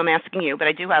talking to you, I'm asking you, but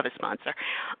I do have a sponsor.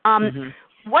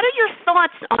 What are your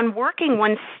thoughts on working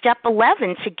on step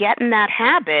 11 to get in that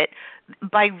habit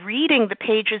by reading the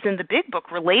pages in the big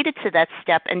book related to that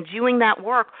step and doing that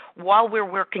work while we're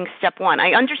working step 1?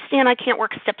 I understand I can't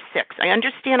work step 6. I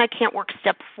understand I can't work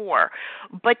step 4.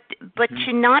 But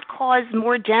to not cause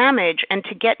more damage and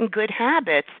to get in good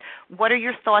habits, what are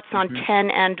your thoughts on 10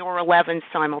 and or 11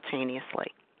 simultaneously?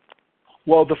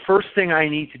 Well, the first thing I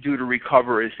need to do to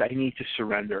recover is I need to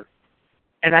surrender.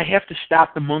 And I have to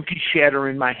stop the monkey chatter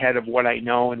in my head of what I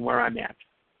know and where I'm at.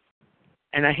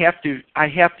 And I have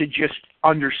to just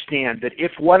understand that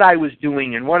if what I was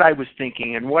doing and what I was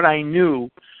thinking and what I knew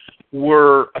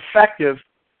were effective,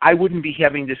 I wouldn't be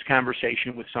having this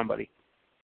conversation with somebody.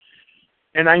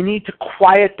 And I need to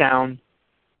quiet down,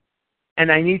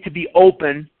 and I need to be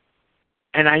open,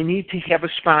 and I need to have a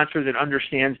sponsor that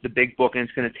understands the big book and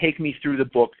it's going to take me through the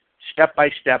book step by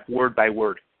step, word by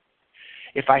word.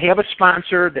 If I have a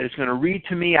sponsor that is going to read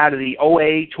to me out of the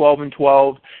OA 12 and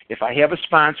 12, if I have a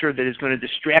sponsor that is going to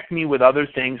distract me with other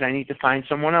things, I need to find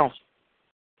someone else.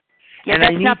 Yeah, and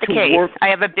that's I need not the to case. work. I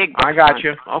have a big I got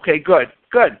you. Okay, good,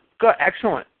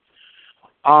 excellent.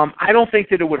 I don't think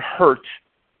that it would hurt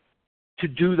to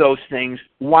do those things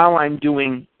while I'm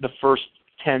doing the first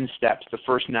 10 steps, the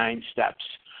first 9 steps.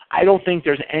 I don't think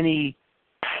there's any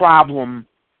problem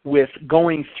with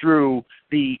going through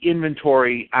the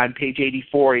inventory on page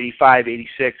 84, 85,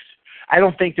 86. I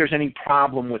don't think there's any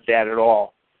problem with that at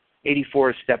all.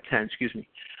 84 is step 10, excuse me.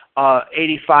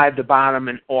 85, the bottom,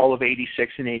 and all of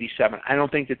 86 and 87. I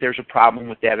don't think that there's a problem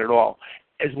with that at all,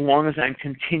 as long as I'm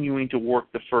continuing to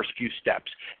work the first few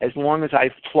steps, as long as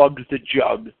I've plugged the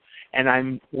jug and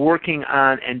I'm working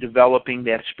on and developing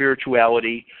that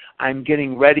spirituality. I'm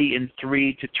getting ready in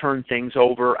 3 to turn things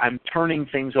over. I'm turning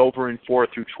things over in 4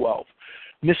 through 12.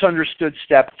 Misunderstood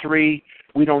step 3,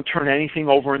 we don't turn anything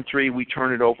over in 3, we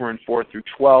turn it over in 4 through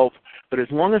 12. But as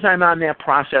long as I'm on that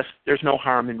process, there's no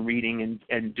harm in reading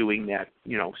and doing that,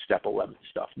 step 11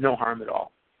 stuff. No harm at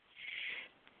all.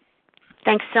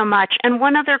 Thanks so much. And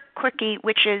one other quickie,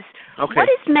 which is, okay. What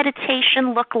does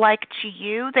meditation look like to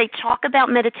you? They talk about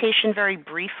meditation very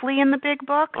briefly in the big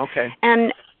book. Okay.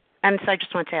 And so I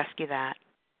just wanted to ask you that.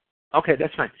 Okay,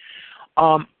 that's fine.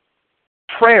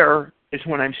 Prayer is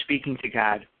when I'm speaking to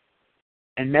God,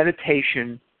 and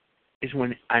meditation is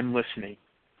when I'm listening.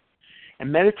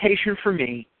 And meditation for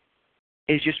me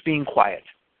is just being quiet.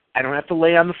 I don't have to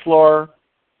lay on the floor.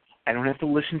 I don't have to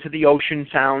listen to the ocean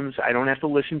sounds. I don't have to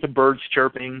listen to birds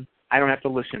chirping. I don't have to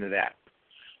listen to that.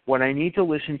 What I need to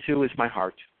listen to is my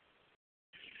heart.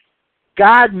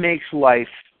 God makes life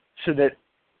so that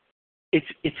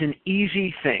it's an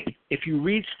easy thing. If you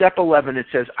read step 11, it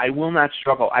says, I will not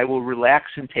struggle. I will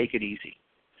relax and take it easy.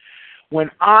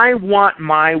 When I want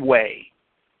my way,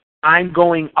 I'm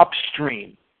going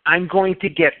upstream. I'm going to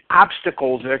get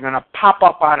obstacles that are going to pop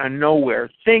up out of nowhere.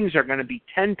 Things are going to be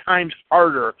 10 times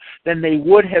harder than they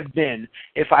would have been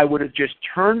if I would have just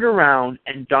turned around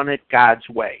and done it God's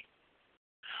way.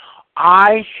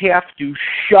 I have to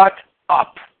shut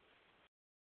up.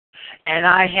 And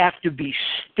I have to be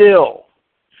still.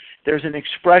 There's an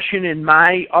expression in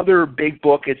my other big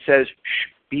book. It says,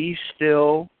 be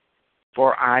still,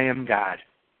 for I am God.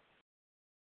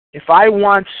 If I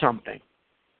want something,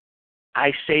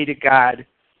 I say to God,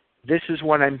 this is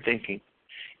what I'm thinking.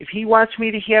 If He wants me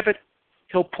to have it,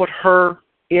 He'll put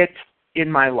it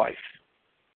in my life.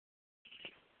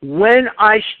 When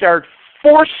I start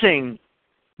forcing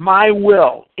my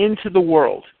will into the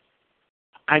world,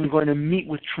 I'm going to meet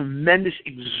with tremendous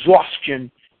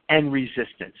exhaustion and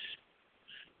resistance.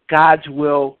 God's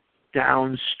will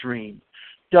downstream.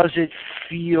 Does it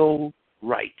feel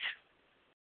right?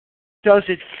 Does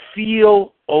it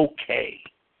feel okay?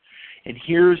 And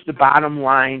here's the bottom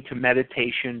line to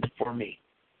meditation for me.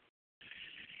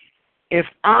 If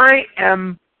I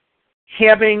am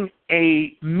having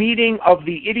a meeting of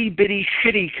the itty-bitty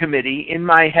shitty committee in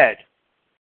my head,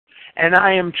 and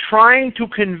I am trying to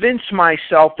convince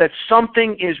myself that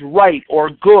something is right or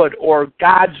good or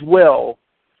God's will,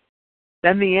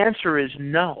 then the answer is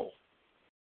no.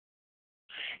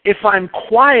 If I'm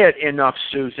quiet enough,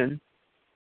 Susan,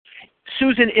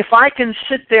 if I can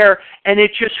sit there and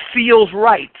it just feels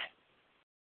right,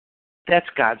 that's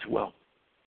God's will.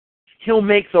 He'll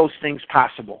make those things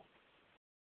possible.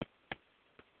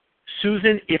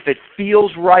 Susan, if it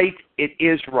feels right, it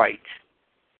is right.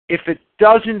 If it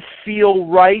doesn't feel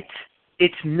right,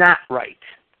 it's not right.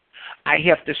 I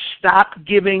have to stop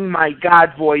giving my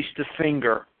God voice the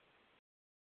finger.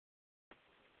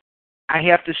 I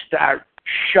have to start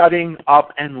shutting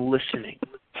up and listening.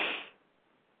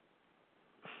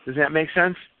 Does that make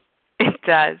sense? It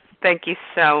does. Thank you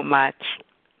so much.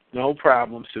 No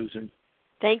problem, Susan.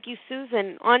 Thank you,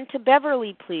 Susan. On to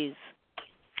Beverly, please.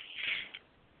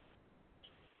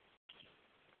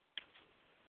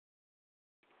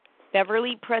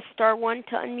 Beverly, press star 1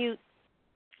 to unmute.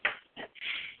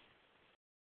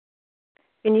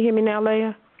 Can you hear me now,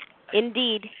 Leah?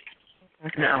 Indeed.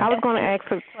 No. I was going to ask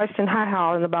a question,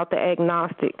 Harlan, about the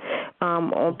agnostic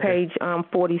on page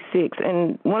 46.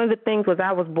 And one of the things was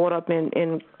I was brought up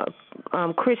in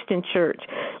Christian church.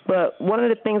 But one of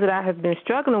the things that I have been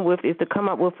struggling with is to come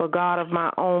up with a God of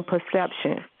my own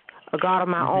perception, a God of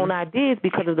my own ideas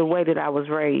because of the way that I was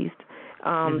raised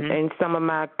and some of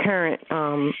my current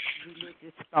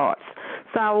religious thoughts.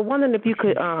 So I was wondering if you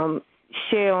could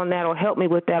share on that or help me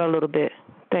with that a little bit.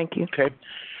 Thank you. Okay.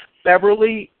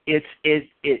 Beverly, if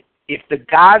the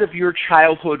God of your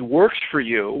childhood works for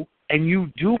you and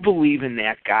you do believe in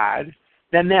that God,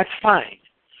 then that's fine.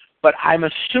 But I'm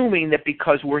assuming that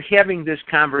because we're having this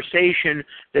conversation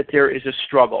that there is a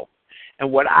struggle.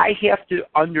 And what I have to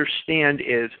understand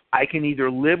is I can either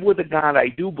live with a God I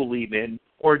do believe in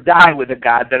or die with a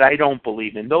God that I don't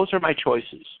believe in. Those are my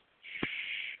choices.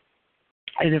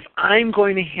 And if I'm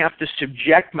going to have to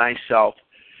subject myself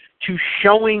to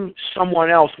showing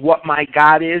someone else what my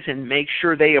God is and make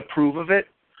sure they approve of it,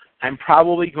 I'm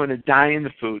probably going to die in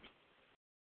the food.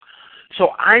 So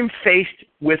I'm faced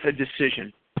with a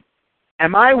decision.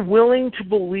 Am I willing to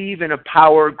believe in a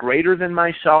power greater than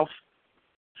myself?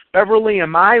 Beverly,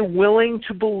 am I willing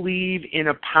to believe in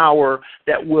a power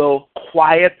that will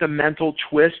quiet the mental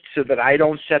twist so that I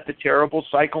don't set the terrible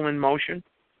cycle in motion?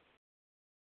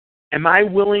 Am I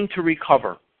willing to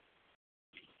recover?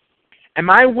 Am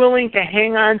I willing to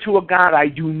hang on to a God I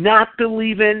do not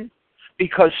believe in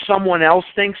because someone else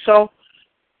thinks so?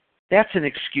 That's an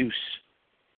excuse.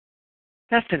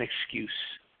 That's an excuse.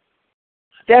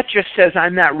 That just says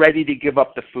I'm not ready to give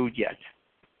up the food yet.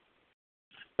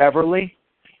 Beverly,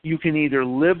 you can either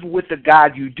live with the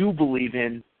God you do believe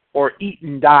in or eat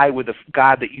and die with a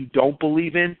God that you don't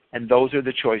believe in, and those are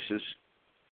the choices.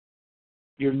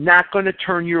 You're not going to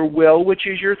turn your will, which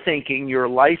is your thinking, your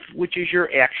life, which is your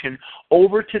action,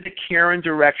 over to the care and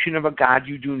direction of a God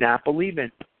you do not believe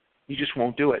in. You just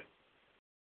won't do it.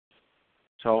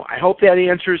 So I hope that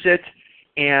answers it.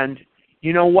 And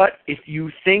you know what? If you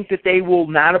think that they will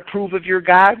not approve of your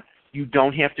God, you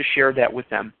don't have to share that with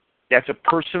them. That's a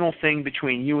personal thing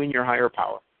between you and your higher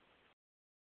power.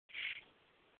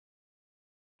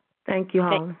 Thank you,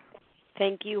 Harlan.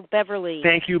 Thank you, Beverly.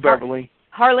 Thank you, Beverly.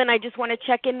 Harlan, I just want to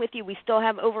check in with you. We still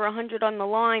have over 100 on the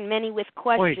line, many with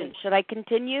questions. Wait. Should I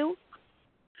continue?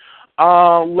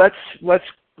 Let's.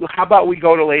 How about we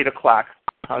go till 8 o'clock?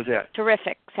 How's that?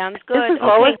 Terrific. Sounds good. This is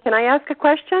Lois. Can I ask a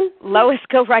question? Lois,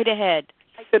 go right ahead.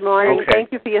 Good morning. Okay.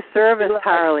 Thank you for your service,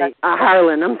 Harlan.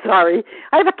 I'm sorry.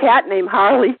 I have a cat named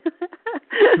Harley.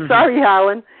 Sorry,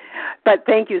 Harlan. But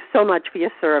thank you so much for your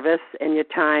service and your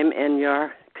time and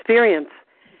your experience.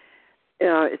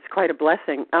 It's quite a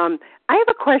blessing. I have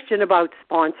a question about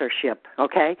sponsorship,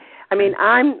 okay? I mean,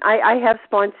 I have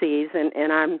sponsees,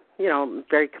 and I'm,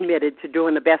 very committed to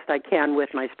doing the best I can with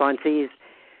my sponsees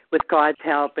with God's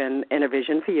help and a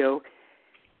vision for you.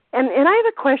 And I have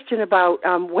a question about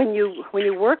when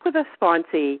you work with a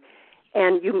sponsee,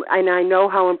 and I know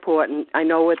how important. I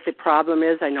know what the problem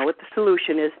is. I know what the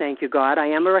solution is. Thank you, God. I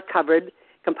am a recovered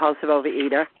compulsive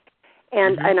overeater,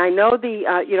 and I know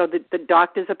the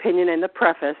doctor's opinion and the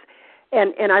preface,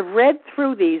 and I've read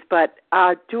through these. But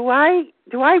do I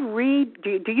read?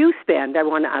 Do you spend? I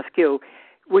want to ask you.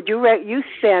 Would you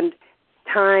spend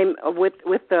time with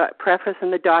the preface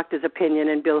and the doctor's opinion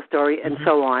and Bill's story and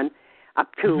so on? Up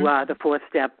to the fourth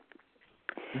step.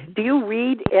 Do you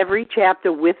read every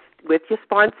chapter with your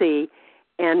sponsee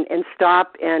and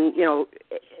stop and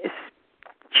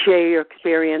share your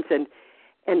experience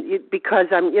because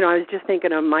I was just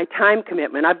thinking of my time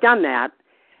commitment. I've done that,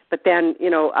 but then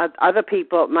other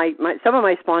people, some of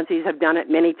my sponsees have done it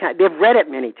many times. They've read it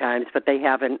many times, but they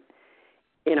haven't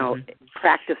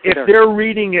practiced it. If their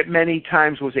reading it many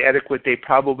times was adequate, they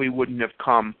probably wouldn't have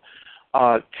come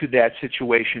to that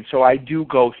situation. So I do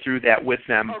go through that with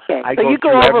them. Okay. I so go you go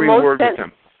through over every most word with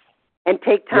them. And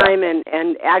take time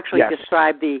and actually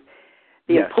describe the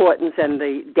importance and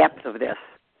the depth of this.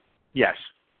 Yes.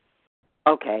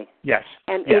 Okay. Yes.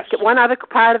 And one other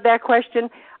part of that question,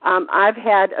 I've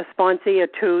had a sponsee or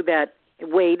two that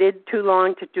waited too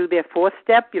long to do their fourth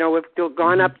step. We've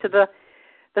gone up to the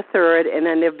third, and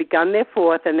then they've begun their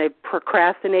fourth, and they've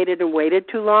procrastinated and waited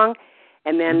too long,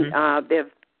 and then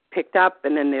they've picked up,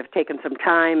 and then they've taken some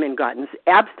time and gotten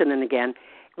abstinent again.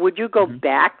 Would you go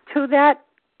back to that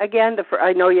again?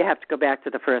 I know you have to go back to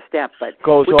the first step, but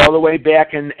goes all the way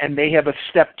back, and they have a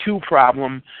step 2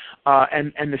 problem,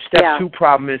 and the step 2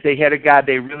 problem is they had a God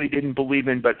they really didn't believe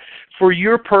in. But for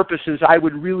your purposes, I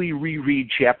would really reread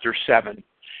chapter 7.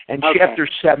 And chapter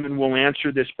 7 will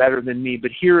answer this better than me,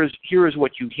 but here is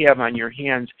what you have on your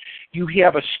hands. You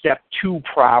have a step 2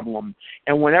 problem.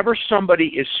 And whenever somebody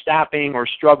is stopping or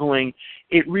struggling,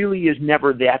 it really is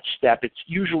never that step. It's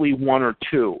usually 1 or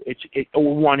 2.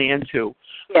 Or 1 and 2.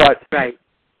 Yes, but, right.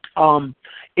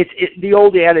 The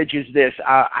old adage is this.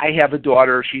 I have a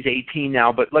daughter. She's 18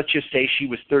 now, but let's just say she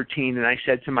was 13, and I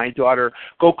said to my daughter,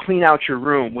 go clean out your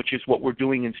room, which is what we're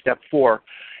doing in step 4.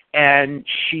 And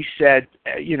she said,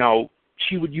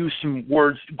 she would use some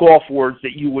words, golf words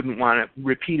that you wouldn't want to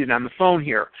repeat it on the phone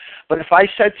here. But if I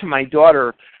said to my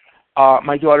daughter,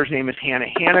 My daughter's name is Hannah.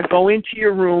 Hannah, go into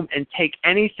your room and take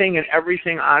anything and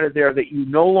everything out of there that you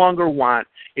no longer want.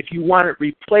 If you want it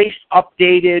replaced,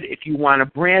 updated, if you want a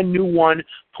brand new one,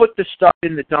 put the stuff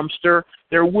in the dumpster.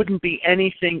 There wouldn't be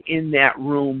anything in that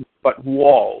room but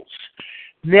walls.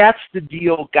 That's the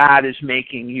deal God is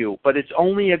making you, but it's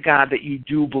only a God that you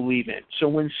do believe in. So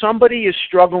when somebody is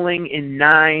struggling in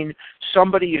 9,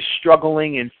 somebody is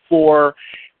struggling in 4,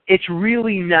 it's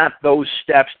really not those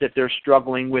steps that they're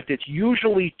struggling with. It's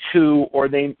usually 2, or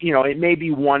they, it may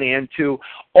be 1 and 2.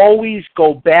 Always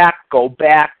go back, go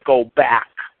back, go back.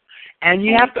 And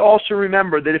you have to also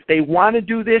remember that if they want to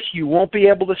do this, you won't be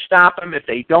able to stop them. If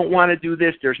they don't want to do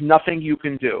this, there's nothing you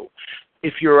can do.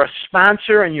 If you're a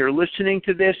sponsor and you're listening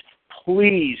to this,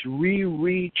 please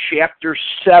reread chapter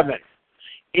 7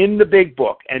 in the big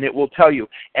book, and it will tell you.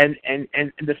 And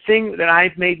the thing that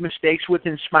I've made mistakes with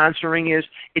in sponsoring is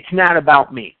it's not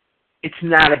about me. It's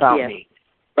not about me.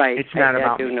 Right. It's not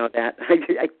about me. I do know that.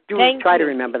 I do try to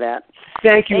remember that.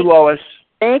 Thank you, Lois.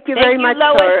 Thank you very much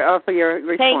for your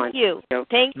response. Thank you.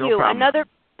 Thank you. Problem.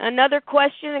 Another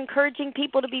question, encouraging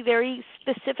people to be very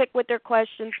specific with their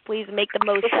questions. Please make the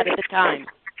most out of the time.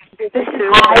 This is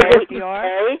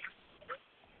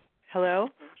Hello?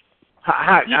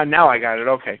 Hi, now I got it.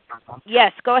 Okay.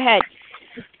 Yes, go ahead.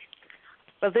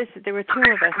 Well, there were 2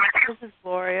 of us. This is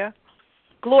Gloria.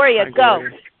 Gloria, Hi, go.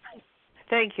 Gloria.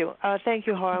 Thank you. Thank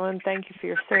you, Harlan. Thank you for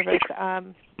your service.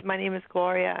 My name is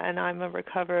Gloria, and I'm a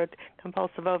recovered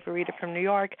compulsive overeater from New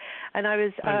York. And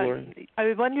I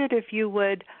wondered if you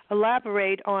would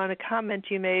elaborate on a comment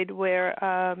you made where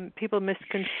people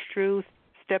misconstrue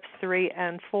steps 3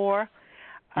 and 4.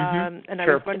 And I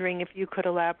was wondering if you could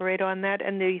elaborate on that.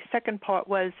 And the second part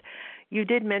was you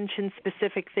did mention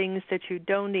specific things that you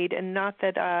don't need, and not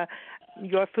that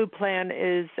your food plan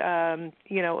is,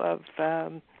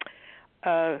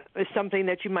 is something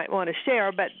that you might want to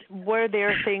share, but were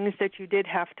there things that you did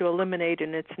have to eliminate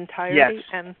in its entirety? Yes.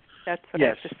 And that's what I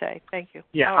have to say. Thank you.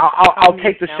 Yeah, I'll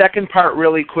take the second part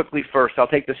really quickly first.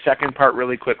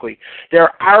 There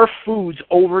are foods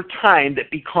over time that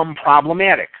become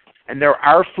problematic, and there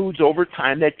are foods over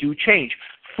time that do change.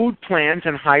 Food plans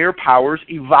and higher powers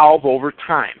evolve over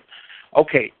time.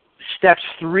 Okay, steps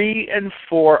 3 and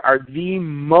 4 are the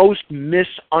most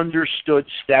misunderstood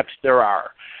steps there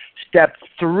are. Step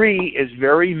 3 is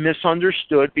very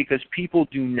misunderstood because people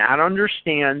do not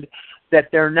understand that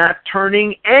they're not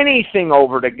turning anything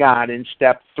over to God in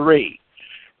step 3.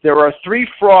 There are 3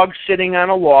 frogs sitting on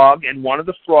a log, and one of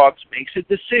the frogs makes a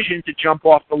decision to jump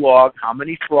off the log. How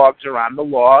many frogs are on the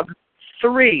log?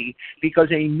 3,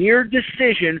 because a mere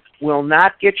decision will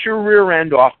not get your rear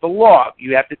end off the log.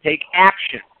 You have to take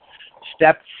action.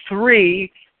 Step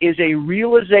 3 is a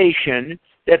realization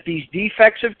that these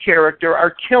defects of character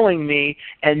are killing me,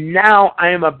 and now I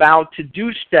am about to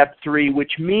do step 3,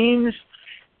 which means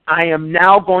I am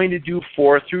now going to do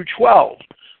 4 through 12.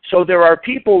 So there are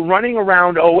people running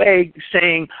around OA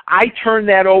saying, I turn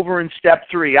that over in step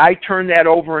 3, I turn that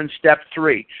over in step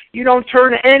 3. You don't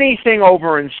turn anything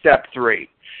over in step 3.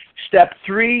 Step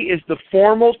 3 is the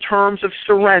formal terms of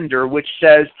surrender, which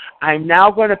says, I'm now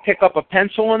going to pick up a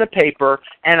pencil and a paper,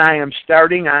 and I am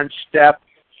starting on step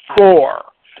 4.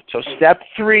 So step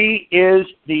 3 is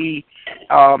the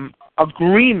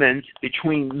agreement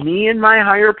between me and my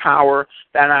higher power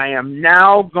that I am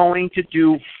now going to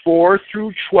do 4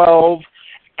 through 12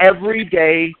 every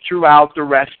day throughout the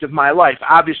rest of my life.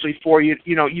 Obviously, 4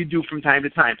 you do from time to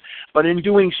time. But in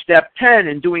doing step 10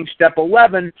 and doing step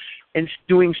 11 and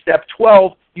doing step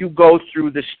 12, you go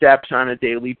through the steps on a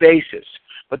daily basis.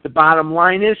 But the bottom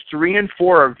line is 3 and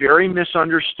 4 are very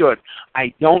misunderstood.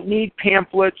 I don't need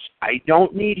pamphlets. I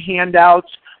don't need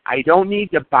handouts. I don't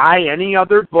need to buy any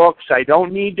other books. I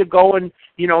don't need to go and,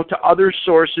 to other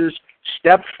sources.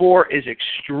 Step 4 is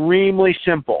extremely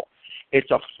simple.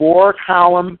 It's a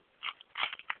 4-column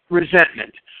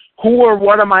resentment. Who or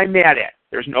what am I mad at?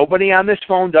 There's nobody on this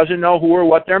phone doesn't know who or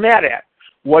what they're mad at.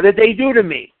 What did they do to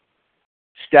me?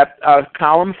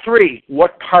 Column 3,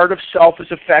 what part of self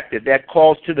is affected? That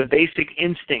calls to the basic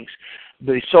instincts,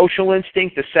 the social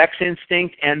instinct, the sex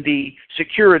instinct, and the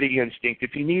security instinct.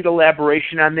 If you need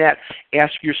elaboration on that,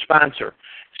 ask your sponsor.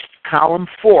 Column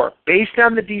 4, based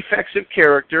on the defects of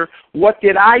character, what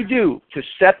did I do to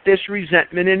set this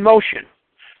resentment in motion?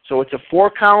 So it's a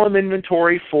 4-column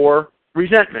inventory for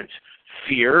resentments.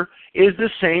 Fear is the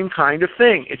same kind of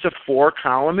thing. It's a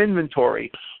 4-column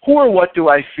inventory. Who or what do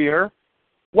I fear?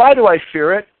 Why do I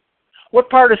fear it? What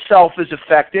part of self is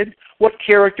affected? What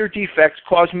character defects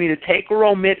caused me to take or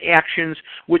omit actions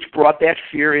which brought that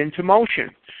fear into motion?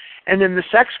 And in the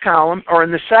sex column, or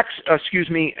in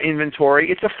the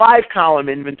inventory, it's a 5-column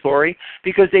inventory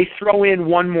because they throw in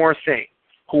one more thing.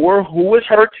 Who was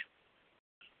hurt?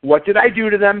 What did I do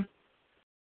to them?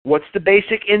 What's the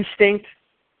basic instinct?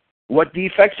 What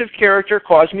defects of character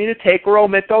caused me to take or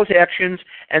omit those actions?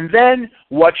 And then,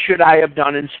 what should I have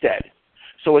done instead?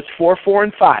 So it's 4, 4,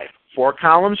 and 5. 4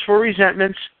 columns for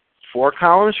resentments, 4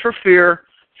 columns for fear,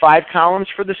 5 columns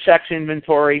for the sex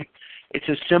inventory. It's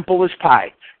as simple as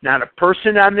pie. Not a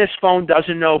person on this phone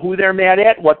doesn't know who they're mad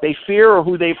at, what they fear, or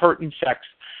who they've hurt in sex.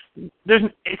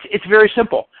 It's very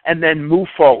simple. And then move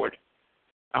forward.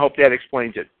 I hope that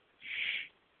explains it.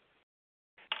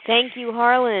 Thank you,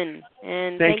 Harlan,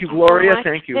 and thank you, Gloria. So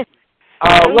thank you.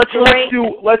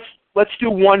 Let's do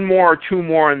one more or two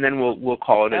more, and then we'll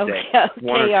call it a day.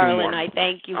 Okay, Harlan. I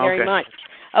thank you very much.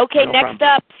 Okay, no next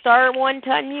problem. Up, star 1 to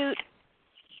unmute.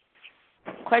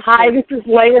 Question. Hi, this is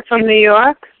Leah from New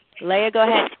York. Leah, go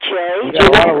ahead. We got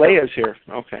a lot of Leahs here.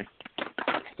 Okay.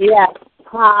 Yes.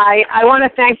 Hi. I want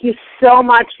to thank you so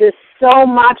much. There's so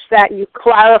much that you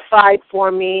clarified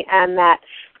for me, and that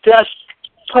just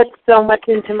put so much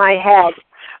into my head.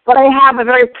 But I have a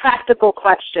very practical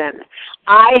question.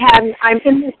 I'm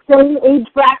in the same age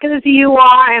bracket as you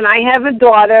are, and I have a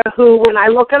daughter who, when I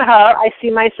look at her, I see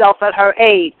myself at her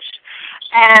age.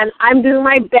 And I'm doing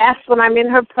my best when I'm in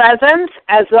her presence,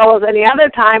 as well as any other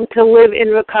time, to live in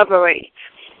recovery.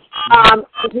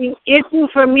 The issue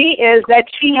for me is that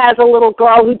she has a little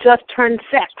girl who just turned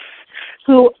 6,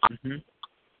 who...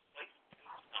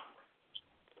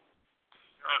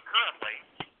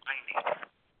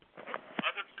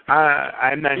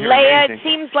 I'm not hearing Leah, anything. It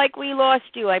seems like we lost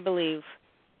you, I believe.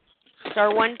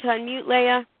 Star 1 to unmute,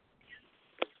 Leah.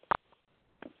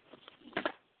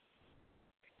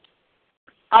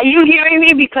 Are you hearing me?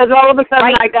 Because all of a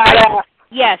sudden I got a...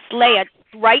 Yes, Leah,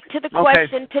 right to the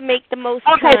question to make the most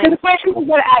time. Okay, so the question is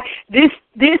that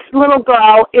this little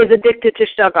girl is addicted to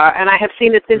sugar, and I have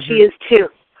seen it since she is 2.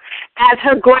 As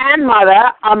her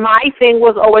grandmother, my thing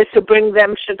was always to bring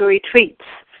them sugary treats.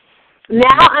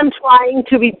 Now I'm trying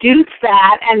to reduce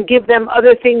that and give them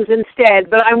other things instead,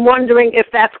 but I'm wondering if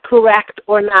that's correct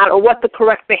or not, or what the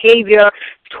correct behavior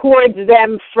towards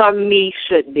them from me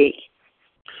should be.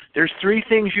 There's 3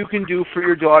 things you can do for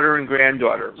your daughter and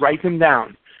granddaughter. Write them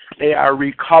down. They are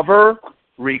recover,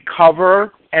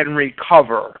 recover, and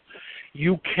recover.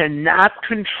 You cannot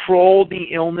control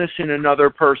the illness in another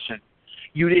person.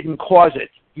 You didn't cause it.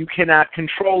 You cannot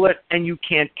control it, and you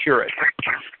can't cure it.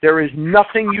 There is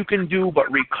nothing you can do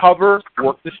but recover,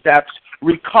 work the steps,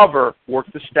 recover, work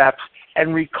the steps,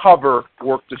 and recover,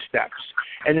 work the steps.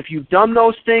 And if you've done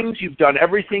those things, you've done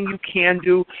everything you can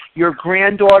do. Your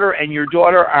granddaughter and your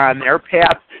daughter are on their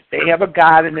path. They have a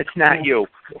God, and it's not you.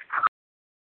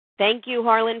 Thank you,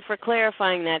 Harlan, for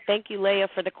clarifying that. Thank you, Leah,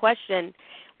 for the question.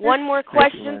 One more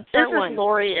question. This is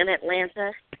Lori in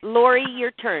Atlanta. Lori,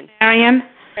 your turn. Marion?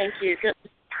 Thank you.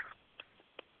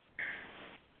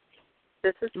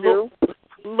 This is Sue.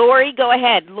 Lori, go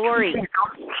ahead. Lori.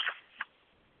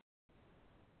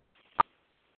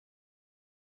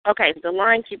 Okay, the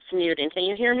line keeps muting. Can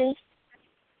you hear me?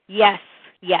 Yes.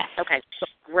 Yes. Okay,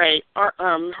 great.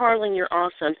 Harlan, you're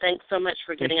awesome. Thanks so much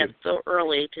for getting up so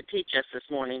early to teach us this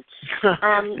morning.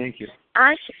 Thank you.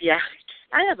 I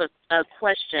have a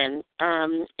question,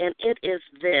 and it is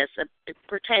this,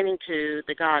 pertaining to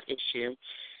the God issue.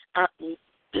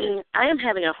 I am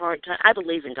having a hard time. I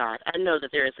believe in God. I know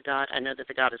that there is a God. I know that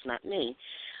the God is not me.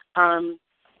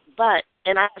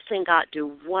 And I've seen God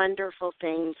do wonderful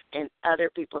things in other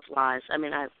people's lives. I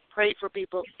mean, I've prayed for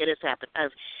people. It has happened.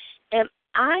 And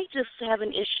I just have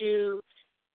an issue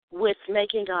with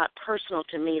making God personal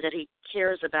to me, that he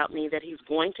cares about me, that he's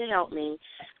going to help me.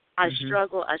 I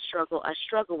struggle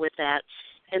with that.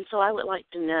 And so I would like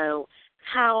to know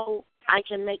how I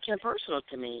can make him personal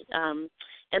to me.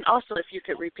 And also, if you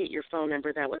could repeat your phone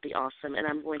number, that would be awesome. And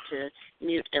I'm going to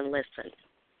mute and listen.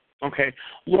 Okay.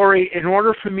 Lori, in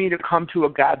order for me to come to a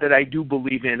God that I do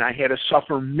believe in, I had to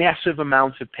suffer massive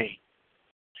amounts of pain.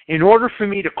 In order for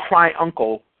me to cry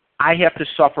uncle, I have to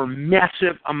suffer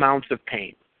massive amounts of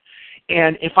pain.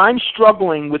 And if I'm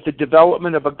struggling with the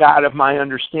development of a God of my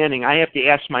understanding, I have to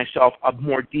ask myself a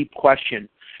more deep question.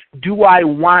 Do I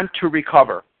want to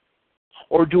recover?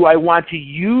 Or do I want to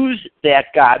use that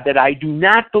God that I do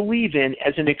not believe in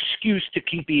as an excuse to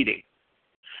keep eating?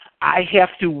 I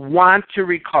have to want to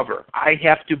recover. I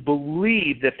have to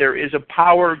believe that there is a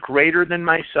power greater than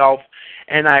myself,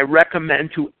 and I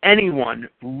recommend to anyone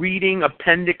reading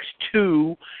Appendix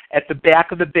 2 at the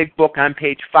back of the big book on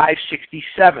page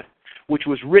 567, which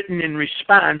was written in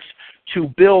response to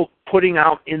Bill putting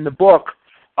out in the book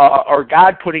or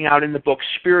God putting out in the book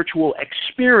spiritual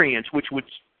experience, which would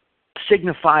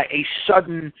signify a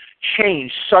sudden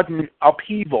change, sudden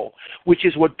upheaval, which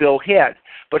is what Bill had.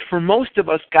 But for most of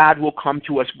us, God will come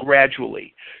to us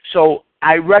gradually. So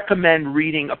I recommend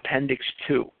reading Appendix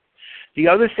 2. The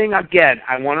other thing, again,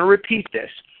 I want to repeat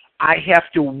this. I have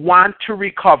to want to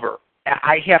recover.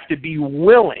 I have to be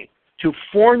willing to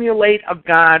formulate a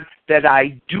God that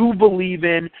I do believe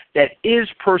in, that is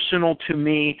personal to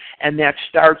me, and that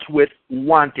starts with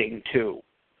wanting to.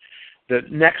 The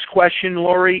next question,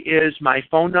 Lori, is my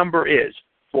phone number is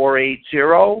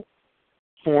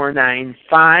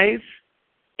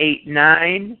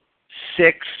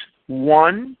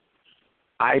 480-495-8961.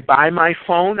 I buy my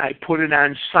phone. I put it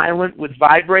on silent with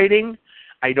vibrating.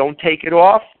 I don't take it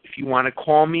off. If you want to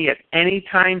call me at any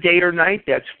time, day or night,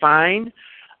 that's fine.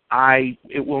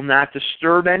 It will not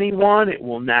disturb anyone. It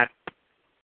will not,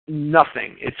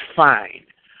 nothing. It's fine.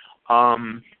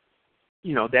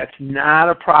 That's not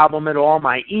a problem at all.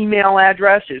 My email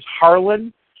address is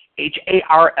Harlan,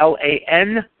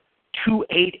 Harlan,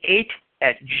 288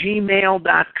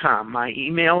 @gmail.com. My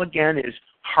email again is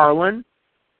Harlan,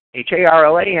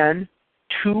 Harlan,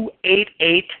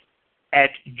 288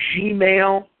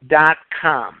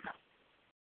 @gmail.com.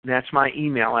 That's my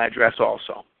email address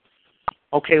also.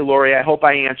 Okay, Lori, I hope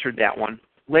I answered that one.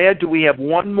 Leah, do we have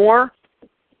one more?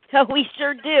 So we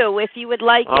sure do, if you would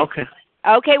like it. Okay.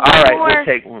 Okay, one All right, more. we'll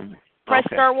take one. Press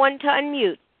Okay. star 1 to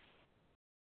unmute.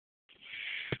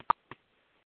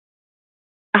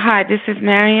 Hi, this is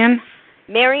Marion.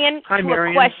 Marion, Hi, to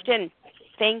Marion. a question.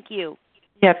 Thank you.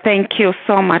 Yeah, thank you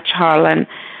so much, Harlan.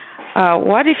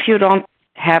 What if you don't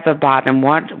have a bottom?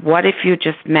 What if you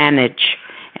just manage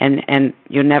and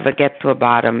you never get to a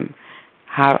bottom?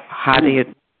 How do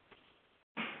you?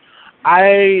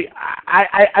 I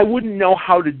wouldn't know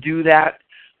how to do that.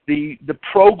 The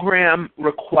program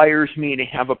requires me to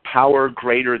have a power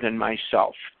greater than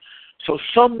myself. So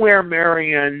somewhere,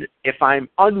 Marion, if I'm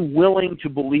unwilling to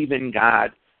believe in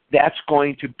God, that's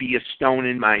going to be a stone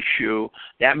in my shoe.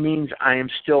 That means I am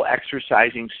still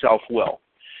exercising self-will.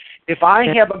 If I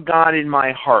have a God in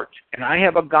my heart and I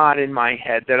have a God in my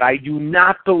head that I do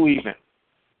not believe in,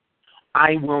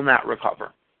 I will not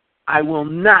recover. I will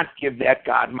not give that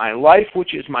God my life,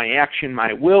 which is my action,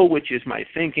 my will, which is my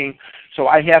thinking. So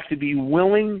I have to be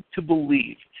willing to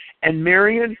believe. And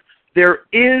Marion, there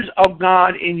is a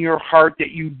God in your heart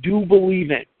that you do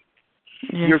believe in.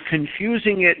 Yes. You're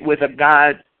confusing it with a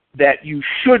God that you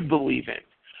should believe in.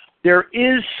 There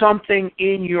is something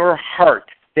in your heart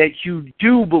that you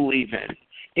do believe in.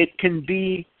 It can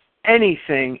be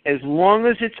anything as long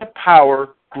as it's a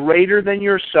power greater than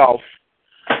yourself.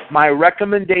 My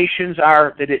recommendations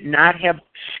are that it not have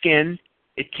skin,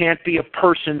 it can't be a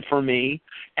person for me,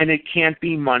 and it can't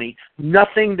be money.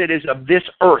 Nothing that is of this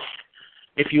earth.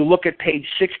 If you look at page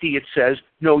 60, it says,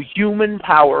 no human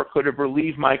power could have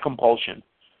relieved my compulsion.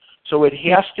 So it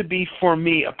has to be, for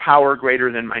me, a power greater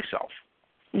than myself.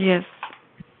 Yes.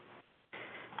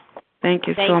 Thank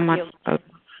you so much. Thank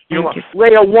you.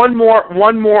 Leah, one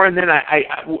more, and then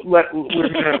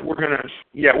we're gonna.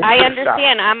 Yeah. I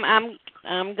understand. Stop.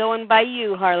 I'm going by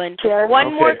you, Harlan. Sure.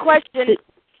 One more question.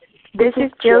 This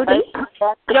is Jody.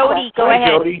 Jody, go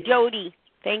ahead. Jody.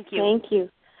 Thank you. Thank you.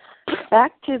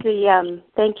 Back to the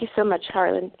thank you so much,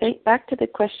 Harlan. Back to the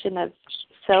question of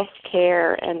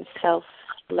self-care and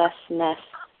selflessness.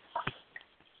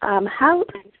 How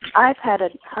I've had a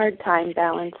hard time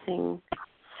balancing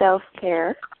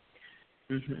self-care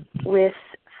with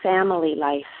family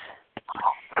life,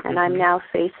 and I'm now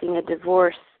facing a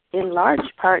divorce in large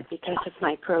part because of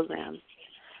my program.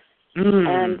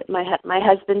 And my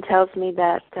husband tells me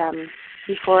that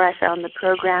before I found the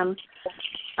program,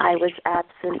 I was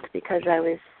absent because I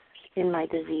was in my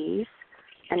disease,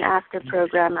 and after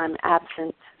program, I'm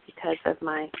absent because of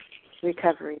my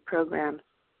recovery program.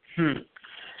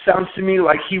 Sounds to me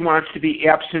like he wants to be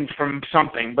absent from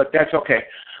something, but that's okay.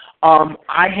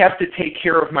 I have to take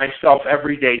care of myself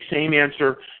every day. Same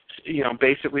answer,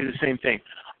 basically the same thing.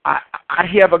 I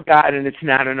have a God, and it's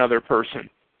not another person.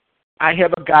 I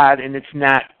have a God, and it's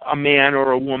not a man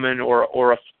or a woman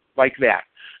or like that.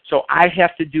 So I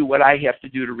have to do what I have to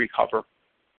do to recover.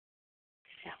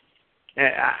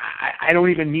 I don't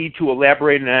even need to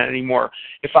elaborate on that anymore.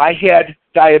 If I had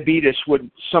diabetes,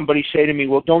 would somebody say to me,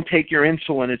 well, don't take your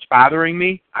insulin, it's bothering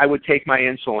me? I would take my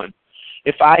insulin.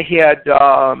 If I had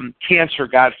cancer,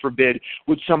 God forbid,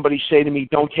 would somebody say to me,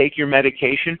 don't take your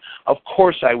medication? Of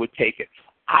course I would take it.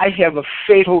 I have a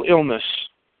fatal illness,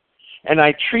 and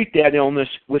I treat that illness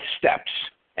with steps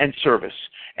and service.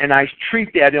 And I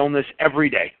treat that illness every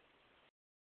day.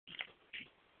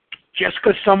 Just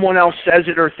because someone else says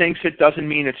it or thinks it doesn't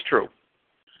mean it's true.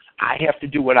 I have to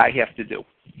do what I have to do.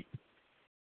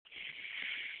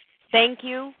 Thank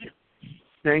you.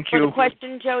 Thank For you. the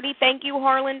question, Jody. Thank you,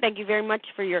 Harlan. Thank you very much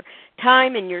for your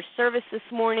time and your service this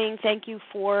morning. Thank you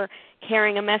for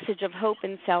carrying a message of hope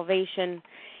and salvation.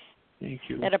 Thank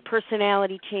you. That a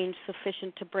personality change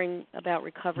sufficient to bring about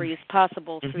recovery is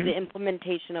possible through the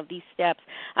implementation of these steps.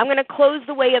 I'm going to close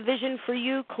the way A Vision for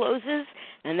You closes,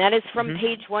 and that is from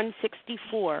page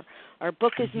 164. Our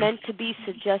book is meant to be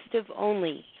suggestive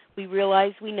only. We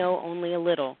realize we know only a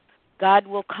little. God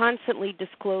will constantly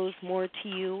disclose more to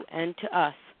you and to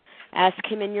us. Ask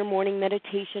him in your morning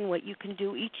meditation what you can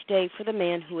do each day for the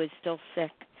man who is still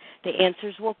sick. The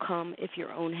answers will come if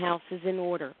your own house is in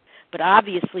order. But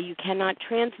obviously you cannot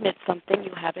transmit something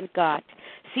you haven't got.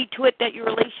 See to it that your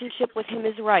relationship with him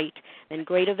is right, and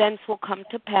great events will come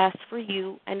to pass for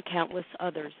you and countless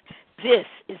others. This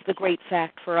is the great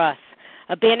fact for us.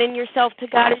 Abandon yourself to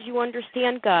God as you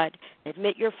understand God.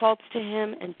 Admit your faults to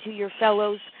him and to your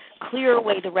fellows. Clear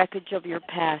away the wreckage of your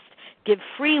past. Give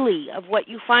freely of what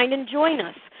you find and join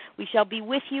us. We shall be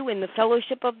with you in the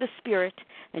fellowship of the Spirit,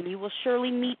 and you will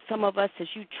surely meet some of us as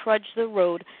you trudge the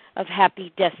road of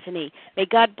happy destiny. May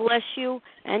God bless you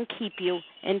and keep you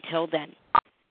until then.